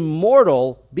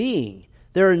 immortal being.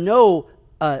 There are no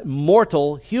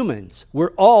mortal humans.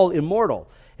 We're all immortal.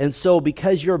 And so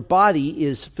because your body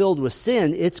is filled with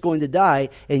sin, it's going to die,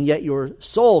 and yet your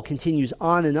soul continues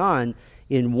on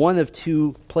in one of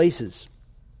two places.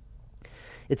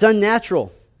 It's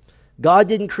unnatural. God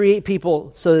didn't create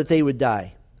people so that they would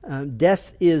die.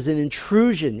 Death is an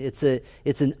intrusion. It's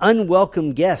an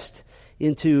unwelcome guest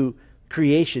into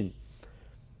creation.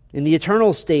 In the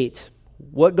eternal state,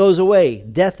 what goes away?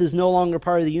 Death is no longer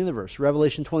part of the universe.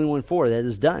 Revelation 21:4, that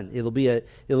is done. It'll be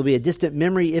a distant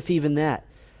memory, if even that.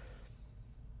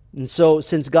 And so,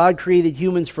 since God created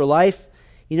humans for life,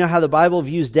 you know how the Bible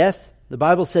views death? The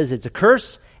Bible says it's a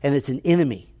curse and it's an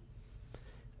enemy.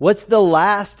 What's the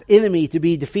last enemy to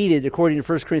be defeated according to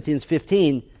 1 Corinthians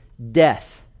 15?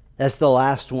 Death. That's the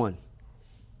last one.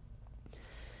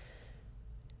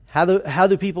 How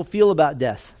do people feel about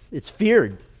death? It's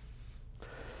feared.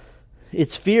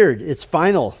 It's feared. It's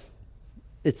final.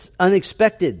 It's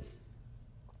unexpected.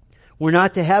 We're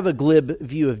not to have a glib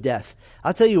view of death.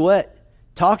 I'll tell you what.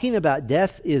 Talking about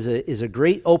death is a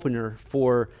great opener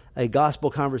for a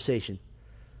gospel conversation.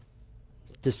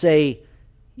 To say,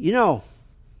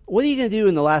 what are you going to do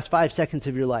in the last 5 seconds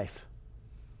of your life?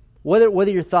 What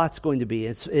are your thoughts going to be?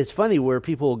 It's funny where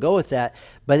people will go with that,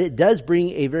 but it does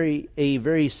bring a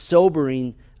very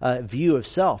sobering view of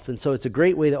self. And so it's a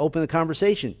great way to open the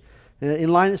conversation.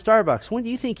 In line at Starbucks, when do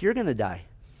you think you're going to die?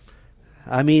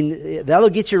 I mean, that'll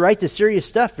get you right to serious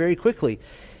stuff very quickly.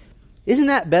 Isn't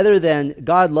that better than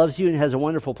God loves you and has a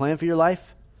wonderful plan for your life?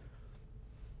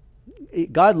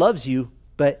 God loves you,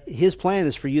 but His plan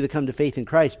is for you to come to faith in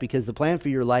Christ, because the plan for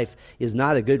your life is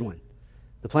not a good one.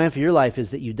 The plan for your life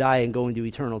is that you die and go into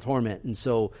eternal torment, and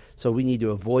so we need to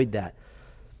avoid that.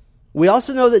 We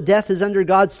also know that death is under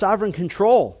God's sovereign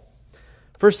control.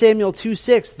 1 Samuel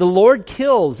 2:6, the Lord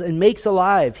kills and makes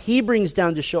alive. He brings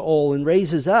down to Sheol and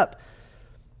raises up.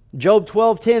 Job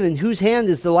 12:10, in whose hand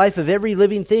is the life of every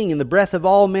living thing and the breath of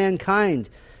all mankind.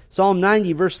 Psalm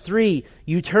 90 verse 3,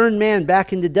 you turn man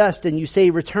back into dust and you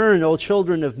say, return, O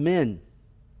children of men.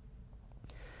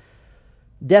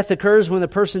 Death occurs when a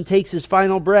person takes his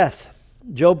final breath.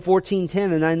 Job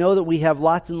 14:10, and I know that we have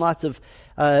lots and lots of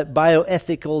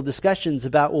bioethical discussions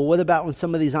about, well, what about when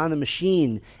somebody's on a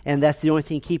machine and that's the only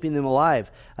thing keeping them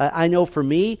alive? I know for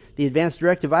me, the advanced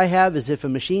directive I have is if a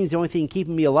machine's the only thing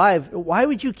keeping me alive, why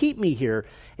would you keep me here?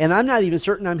 And I'm not even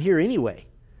certain I'm here anyway.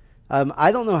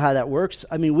 I don't know how that works.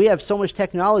 I mean, we have so much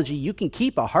technology, you can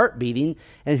keep a heart beating,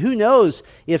 and who knows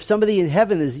if somebody in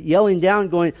heaven is yelling down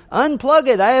going, unplug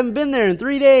it, I haven't been there in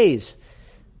 3 days.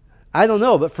 I don't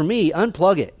know, but for me,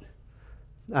 unplug it.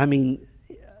 I mean,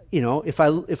 if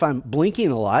I'm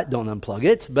blinking a lot, don't unplug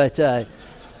it, but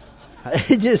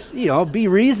just, be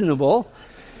reasonable.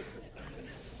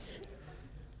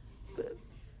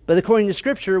 But according to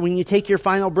Scripture, when you take your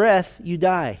final breath, you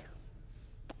die.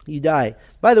 You die.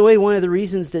 By the way, one of the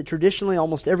reasons that traditionally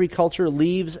almost every culture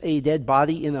leaves a dead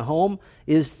body in the home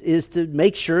is to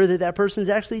make sure that that person's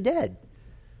actually dead.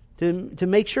 To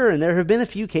make sure. And there have been a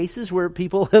few cases where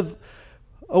people have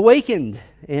awakened.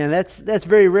 And that's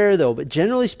very rare, though. But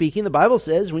generally speaking, the Bible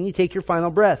says when you take your final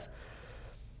breath.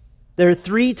 There are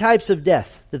 3 types of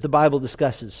death that the Bible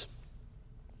discusses.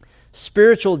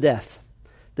 Spiritual death.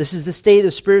 This is the state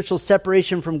of spiritual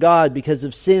separation from God because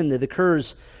of sin that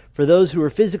occurs for those who are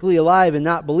physically alive and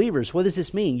not believers. What does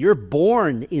this mean? You're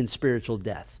born in spiritual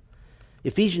death.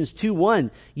 Ephesians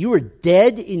 2:1, you were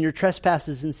dead in your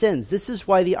trespasses and sins. This is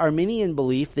why the Arminian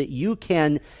belief that you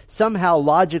can somehow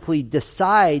logically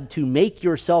decide to make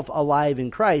yourself alive in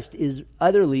Christ is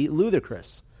utterly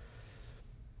ludicrous.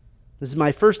 This is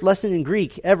my first lesson in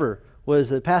Greek ever, was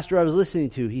the pastor I was listening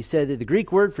to. He said that the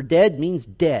Greek word for dead means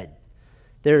dead.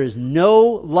 There is no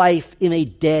life in a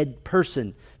dead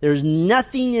person. There's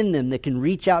nothing in them that can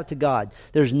reach out to God.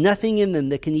 There's nothing in them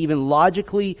that can even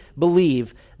logically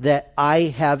believe that I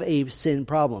have a sin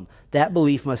problem. That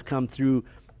belief must come through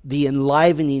the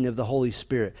enlivening of the Holy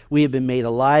Spirit. We have been made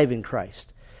alive in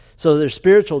Christ. So there's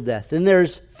spiritual death. Then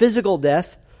there's physical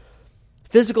death.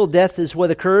 Physical death is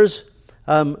what occurs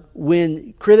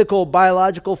when critical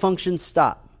biological functions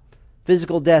stop.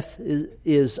 Physical death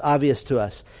is obvious to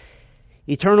us.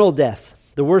 Eternal death,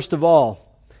 the worst of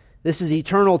all. This is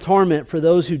eternal torment for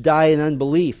those who die in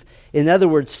unbelief. In other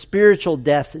words, spiritual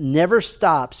death never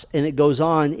stops and it goes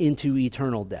on into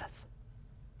eternal death.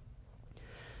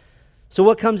 So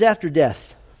what comes after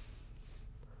death?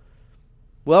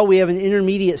 Well, we have an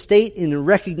intermediate state in a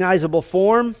recognizable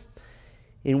form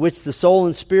in which the soul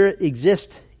and spirit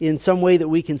exist in some way that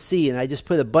we can see. And I just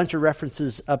put a bunch of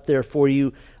references up there for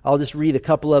you. I'll just read a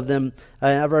couple of them.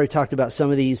 I've already talked about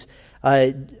some of these.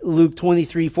 Luke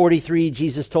 23:43,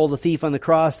 Jesus told the thief on the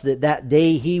cross that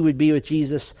day he would be with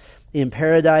Jesus in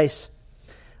paradise.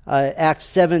 Acts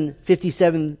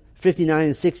 7:57, 59,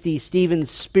 and 60, Stephen's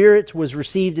spirit was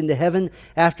received into heaven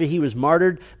after he was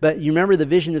martyred. But you remember the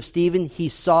vision of Stephen? He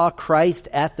saw Christ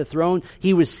at the throne.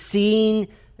 He was seeing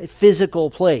a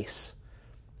physical place.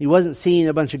 He wasn't seeing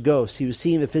a bunch of ghosts. He was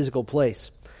seeing a physical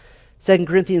place. 2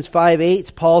 Corinthians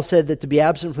 5:8, Paul said that to be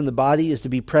absent from the body is to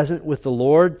be present with the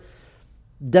Lord.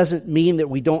 Doesn't mean that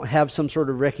we don't have some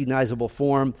sort of recognizable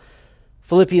form.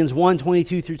 Philippians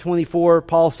 1:22 through 24,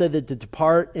 Paul said that to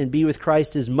depart and be with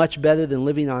Christ is much better than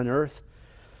living on earth.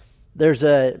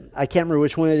 I can't remember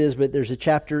which one it is, but there's a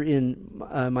chapter in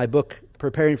my book,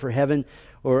 Preparing for Heaven,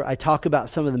 where I talk about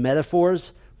some of the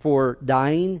metaphors for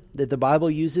dying that the Bible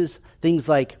uses. Things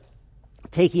like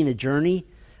taking a journey,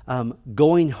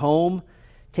 going home,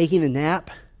 taking a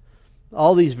nap.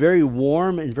 All these very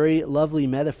warm and very lovely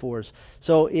metaphors.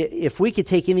 So if we could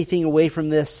take anything away from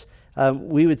this,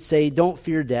 we would say don't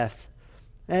fear death.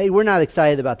 Hey, we're not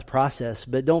excited about the process,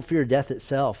 but don't fear death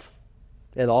itself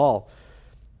at all.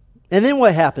 And then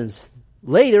what happens?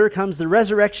 Later comes the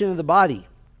resurrection of the body.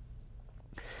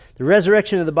 The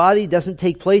resurrection of the body doesn't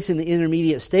take place in the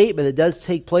intermediate state, but it does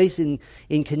take place in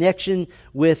connection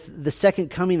with the second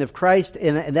coming of Christ,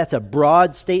 and that's a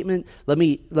broad statement. Let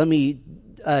me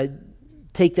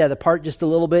take that apart just a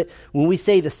little bit. When we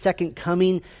say the second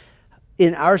coming,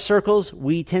 in our circles,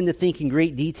 we tend to think in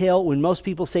great detail. When most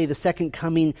people say the second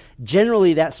coming,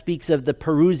 generally that speaks of the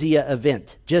parousia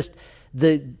event, just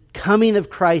the coming of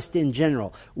Christ in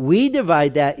general. We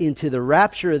divide that into the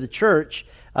rapture of the church,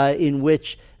 in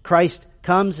which Christ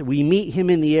comes, we meet him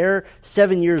in the air.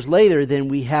 7 years later, then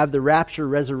we have the rapture,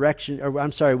 resurrection,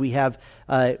 we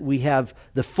have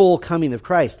the full coming of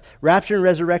Christ. Rapture and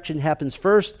resurrection happens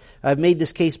first. I've made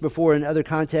this case before in other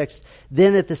contexts.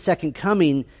 Then at the second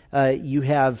coming, you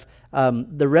have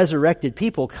the resurrected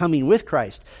people coming with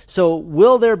Christ. So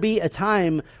will there be a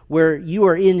time where you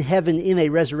are in heaven in a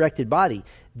resurrected body?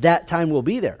 That time will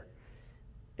be there.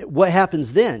 What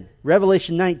happens then?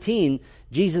 Revelation 19,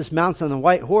 Jesus mounts on a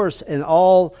white horse, and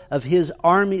all of his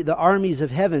army, the armies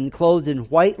of heaven, clothed in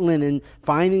white linen,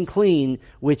 fine and clean,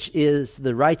 which is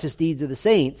the righteous deeds of the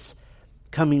saints,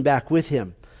 coming back with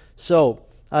him. So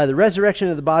the resurrection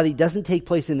of the body doesn't take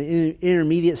place in the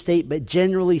intermediate state, but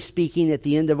generally speaking, at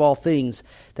the end of all things,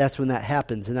 that's when that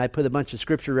happens. And I put a bunch of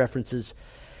scripture references.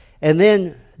 And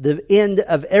then the end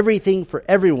of everything for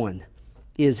everyone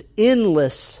is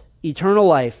endless eternal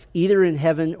life, either in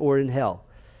heaven or in hell.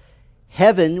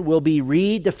 Heaven will be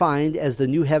redefined as the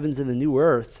new heavens and the new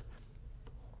earth.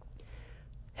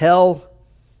 Hell,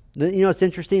 it's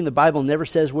interesting, the Bible never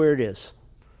says where it is.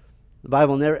 The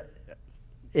Bible never,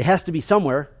 it has to be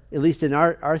somewhere, at least in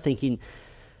our thinking.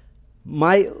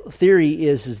 My theory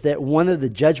is that one of the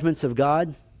judgments of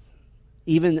God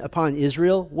even upon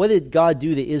Israel. What did God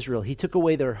do to Israel? He took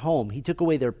away their home. He took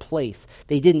away their place.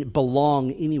 They didn't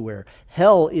belong anywhere.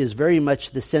 Hell is very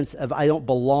much the sense of I don't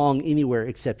belong anywhere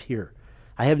except here.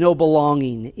 I have no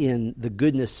belonging in the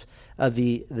goodness of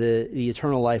the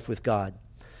eternal life with God.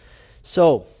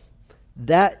 So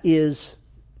that is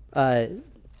the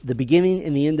beginning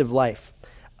and the end of life.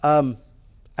 I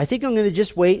think I'm going to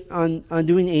just wait on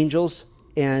doing angels,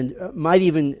 and might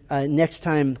even next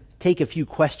time take a few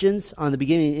questions on the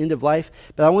beginning and end of life.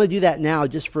 But I want to do that now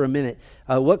just for a minute.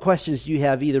 What questions do you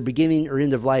have, either beginning or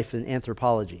end of life in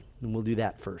anthropology? And we'll do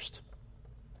that first.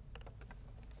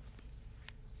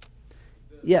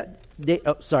 Yeah.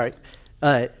 Sorry.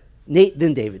 Nate,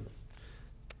 then David.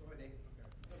 Go ahead, Nate.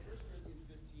 Okay. 1 Corinthians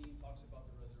 15 talks about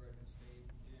the resurrected state,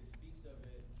 and it speaks of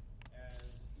it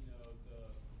as, the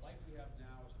life we have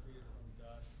now is created from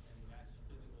dust, and that's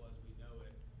physical as we know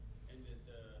it, and that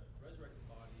the resurrected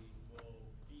body will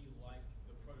be like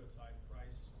the prototype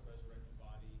Christ's resurrected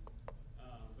body,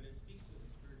 but it speaks to it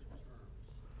in spiritual terms.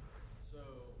 So,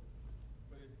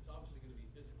 but it's obviously going to be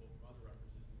physical from other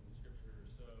references in the scripture.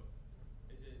 So,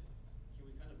 can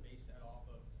we kind of base that off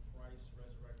of Christ's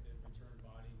resurrected, returned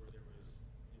body, where there was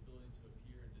the ability to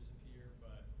appear and disappear,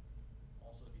 but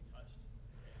also be touched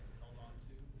and held on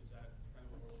to? Is that kind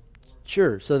of what we're looking for?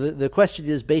 Sure. So the question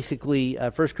is basically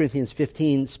 1 Corinthians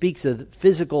 15 speaks of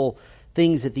physical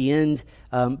things at the end,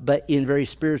 but in very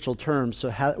spiritual terms.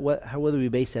 So what do we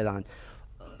base that on?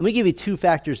 Let me give you two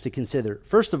factors to consider.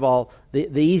 First of all,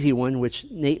 the easy one, which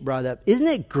Nate brought up. Isn't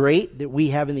it great that we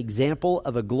have an example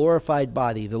of a glorified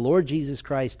body, the Lord Jesus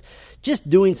Christ, just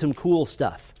doing some cool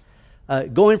stuff?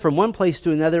 Going from one place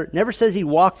to another. Never says he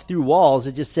walked through walls.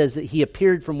 It just says that he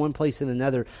appeared from one place to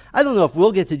another. I don't know if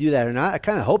we'll get to do that or not. I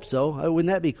kind of hope so.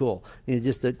 Wouldn't that be cool? And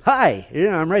just hi,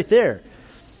 I'm right there.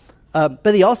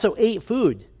 But he also ate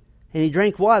food and he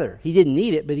drank water. He didn't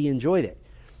need it, but he enjoyed it.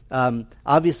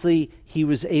 Obviously, he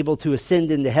was able to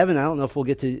ascend into heaven. I don't know if we'll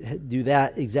get to do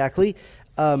that exactly.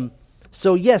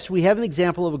 So yes, we have an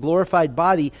example of a glorified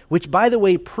body, which, by the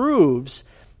way, proves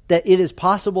that it is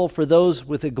possible for those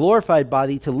with a glorified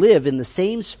body to live in the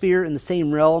same sphere, in the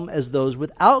same realm as those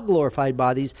without glorified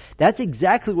bodies. That's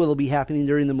exactly what will be happening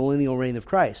during the millennial reign of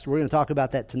Christ. We're going to talk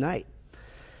about that tonight.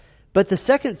 But the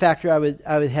second factor I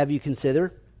would have you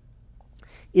consider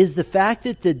is the fact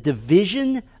that the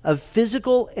division of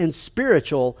physical and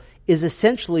spiritual is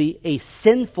essentially a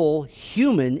sinful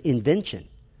human invention.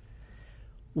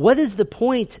 What is the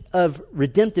point of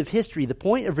redemptive history? The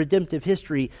point of redemptive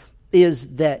history is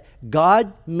that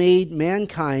God made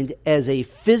mankind as a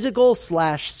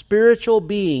physical/spiritual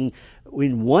being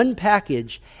in one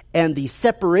package, and the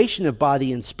separation of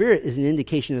body and spirit is an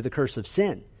indication of the curse of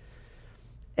sin.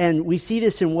 And we see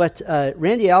this in what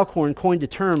Randy Alcorn coined a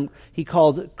term he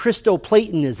called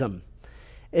Christoplatonism.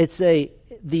 It's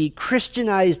the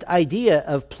Christianized idea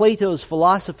of Plato's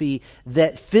philosophy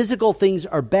that physical things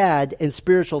are bad and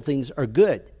spiritual things are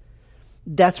good.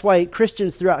 That's why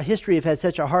Christians throughout history have had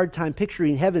such a hard time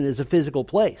picturing heaven as a physical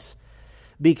place.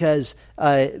 Because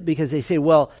they say,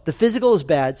 well, the physical is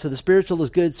bad, so the spiritual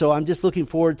is good, so I'm just looking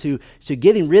forward to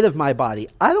getting rid of my body.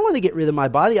 I don't want to get rid of my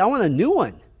body. I want a new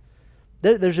one.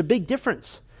 There's a big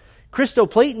difference.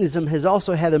 Christoplatonism has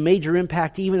also had a major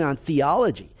impact even on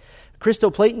theology.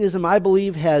 Christoplatonism, I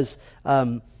believe, has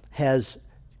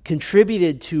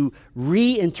contributed to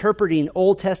reinterpreting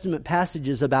Old Testament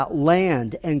passages about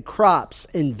land and crops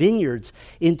and vineyards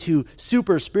into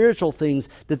super spiritual things,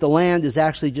 that the land is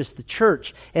actually just the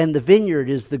church and the vineyard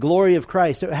is the glory of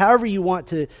Christ. So however you want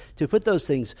to put those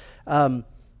things,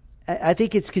 I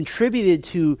think it's contributed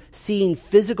to seeing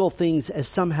physical things as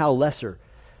somehow lesser.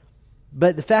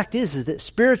 But the fact is that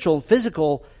spiritual and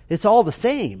physical, it's all the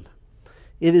same.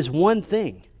 It is one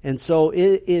thing. And so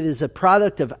it is a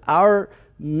product of our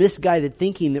misguided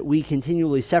thinking that we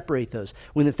continually separate those,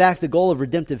 when in fact the goal of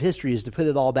redemptive history is to put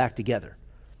it all back together.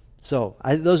 So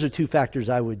those are two factors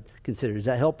I would consider. Does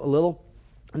that help a little?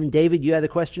 And then David, you had a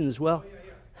question as well?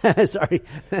 Oh, yeah. Sorry.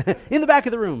 In the back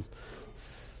of the room.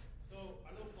 So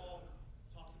I know Paul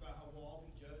talks about how we'll all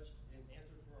be judged and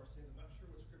answer for our sins. I'm not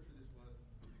sure what scripture this was.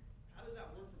 How does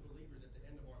that work for believers at the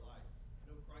end of our life?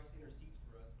 I know Christ intercedes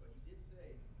for us, but he did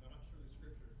say, I'm not sure the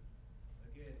scripture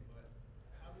again, but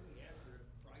how do we answer if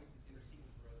Christ is interceding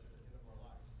for us at the end of our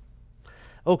lives?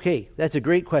 Okay, that's a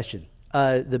great question.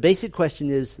 The basic question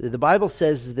is, the Bible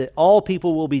says that all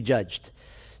people will be judged.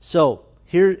 So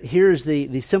here's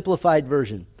the simplified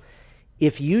version.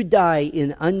 If you die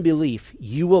in unbelief,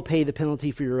 you will pay the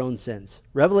penalty for your own sins.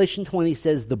 Revelation 20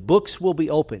 says the books will be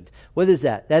opened. What is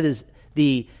that? That is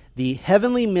the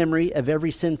heavenly memory of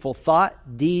every sinful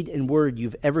thought, deed, and word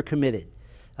you've ever committed.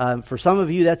 For some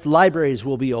of you, that's libraries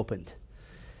will be opened.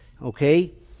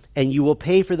 Okay? And you will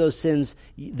pay for those sins.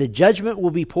 The judgment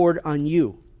will be poured on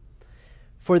you.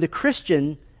 For the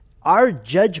Christian, our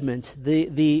judgment,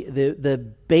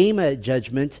 the Bema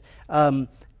judgment,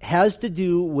 has to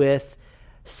do with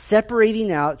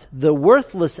separating out the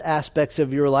worthless aspects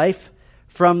of your life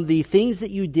from the things that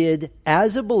you did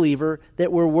as a believer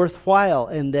that were worthwhile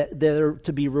and that are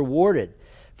to be rewarded.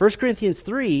 1 Corinthians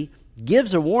 3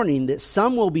 gives a warning that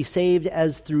some will be saved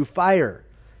as through fire,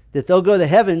 that they'll go to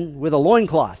heaven with a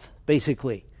loincloth,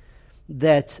 basically,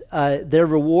 that their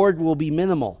reward will be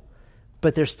minimal,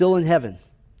 but they're still in heaven,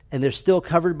 and they're still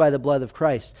covered by the blood of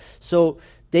Christ. So,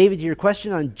 David, to your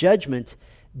question on judgment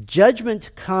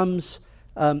comes,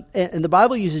 and the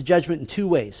Bible uses judgment in two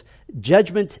ways.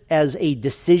 Judgment as a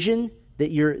decision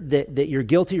that you're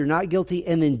guilty or not guilty,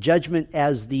 and then judgment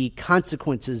as the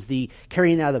consequences, the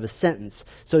carrying out of a sentence.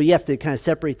 So you have to kind of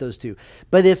separate those two.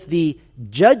 But if the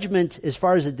judgment as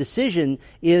far as a decision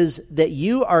is that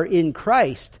you are in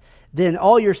Christ, then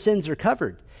all your sins are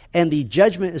covered. And the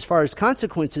judgment as far as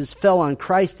consequences fell on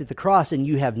Christ at the cross, and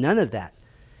you have none of that.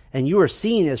 And you are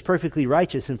seen as perfectly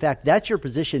righteous. In fact, that's your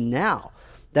position now.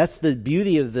 That's the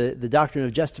beauty of the doctrine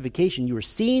of justification. You are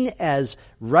seen as,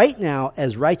 right now,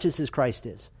 as righteous as Christ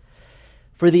is.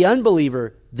 For the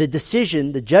unbeliever, the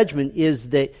decision, the judgment is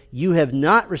that you have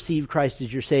not received Christ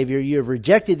as your Savior. You have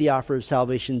rejected the offer of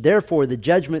salvation. Therefore, the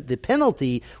judgment, the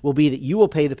penalty, will be that you will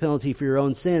pay the penalty for your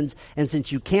own sins. And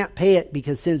since you can't pay it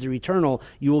because sins are eternal,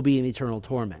 you will be in eternal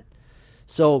torment.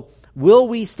 So, will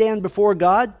we stand before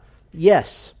God?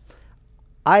 Yes.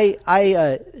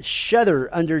 I shudder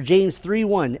under James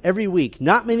 3:1 every week.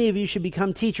 Not many of you should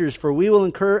become teachers, for we will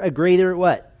incur a greater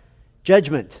what?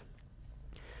 Judgment.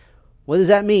 What does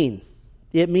that mean?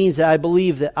 It means that I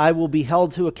believe that I will be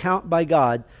held to account by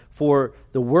God for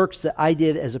the works that I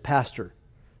did as a pastor.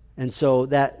 And so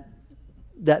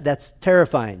that's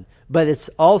terrifying. But it's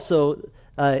also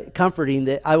comforting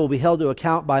that I will be held to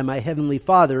account by my Heavenly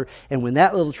Father. And when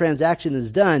that little transaction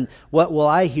is done, what will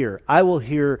I hear? I will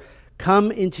hear,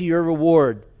 "Come into your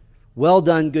reward. Well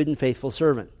done, good and faithful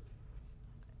servant."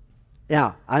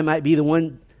 Now, I might be the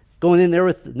one going in there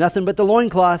with nothing but the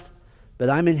loincloth, but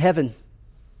I'm in heaven.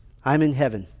 I'm in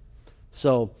heaven.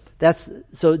 So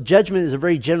judgment is a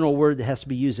very general word that has to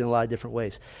be used in a lot of different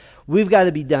ways. We've got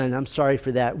to be done. I'm sorry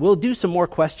for that. We'll do some more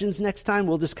questions next time.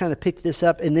 We'll just kind of pick this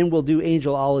up, and then we'll do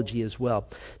angelology as well.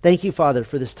 Thank you, Father,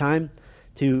 for this time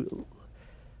to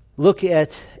look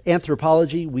at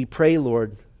anthropology. We pray,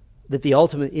 Lord, that the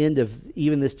ultimate end of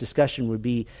even this discussion would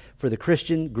be for the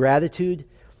Christian gratitude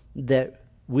that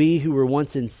we who were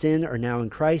once in sin are now in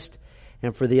Christ,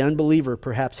 and for the unbeliever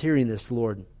perhaps hearing this,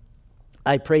 Lord,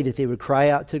 I pray that they would cry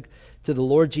out to the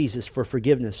Lord Jesus for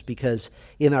forgiveness, because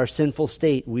in our sinful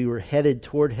state we were headed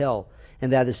toward hell,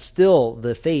 and that is still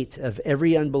the fate of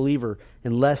every unbeliever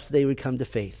unless they would come to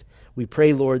faith. We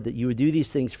pray, Lord, that you would do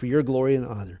these things for your glory and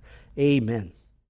honor. Amen.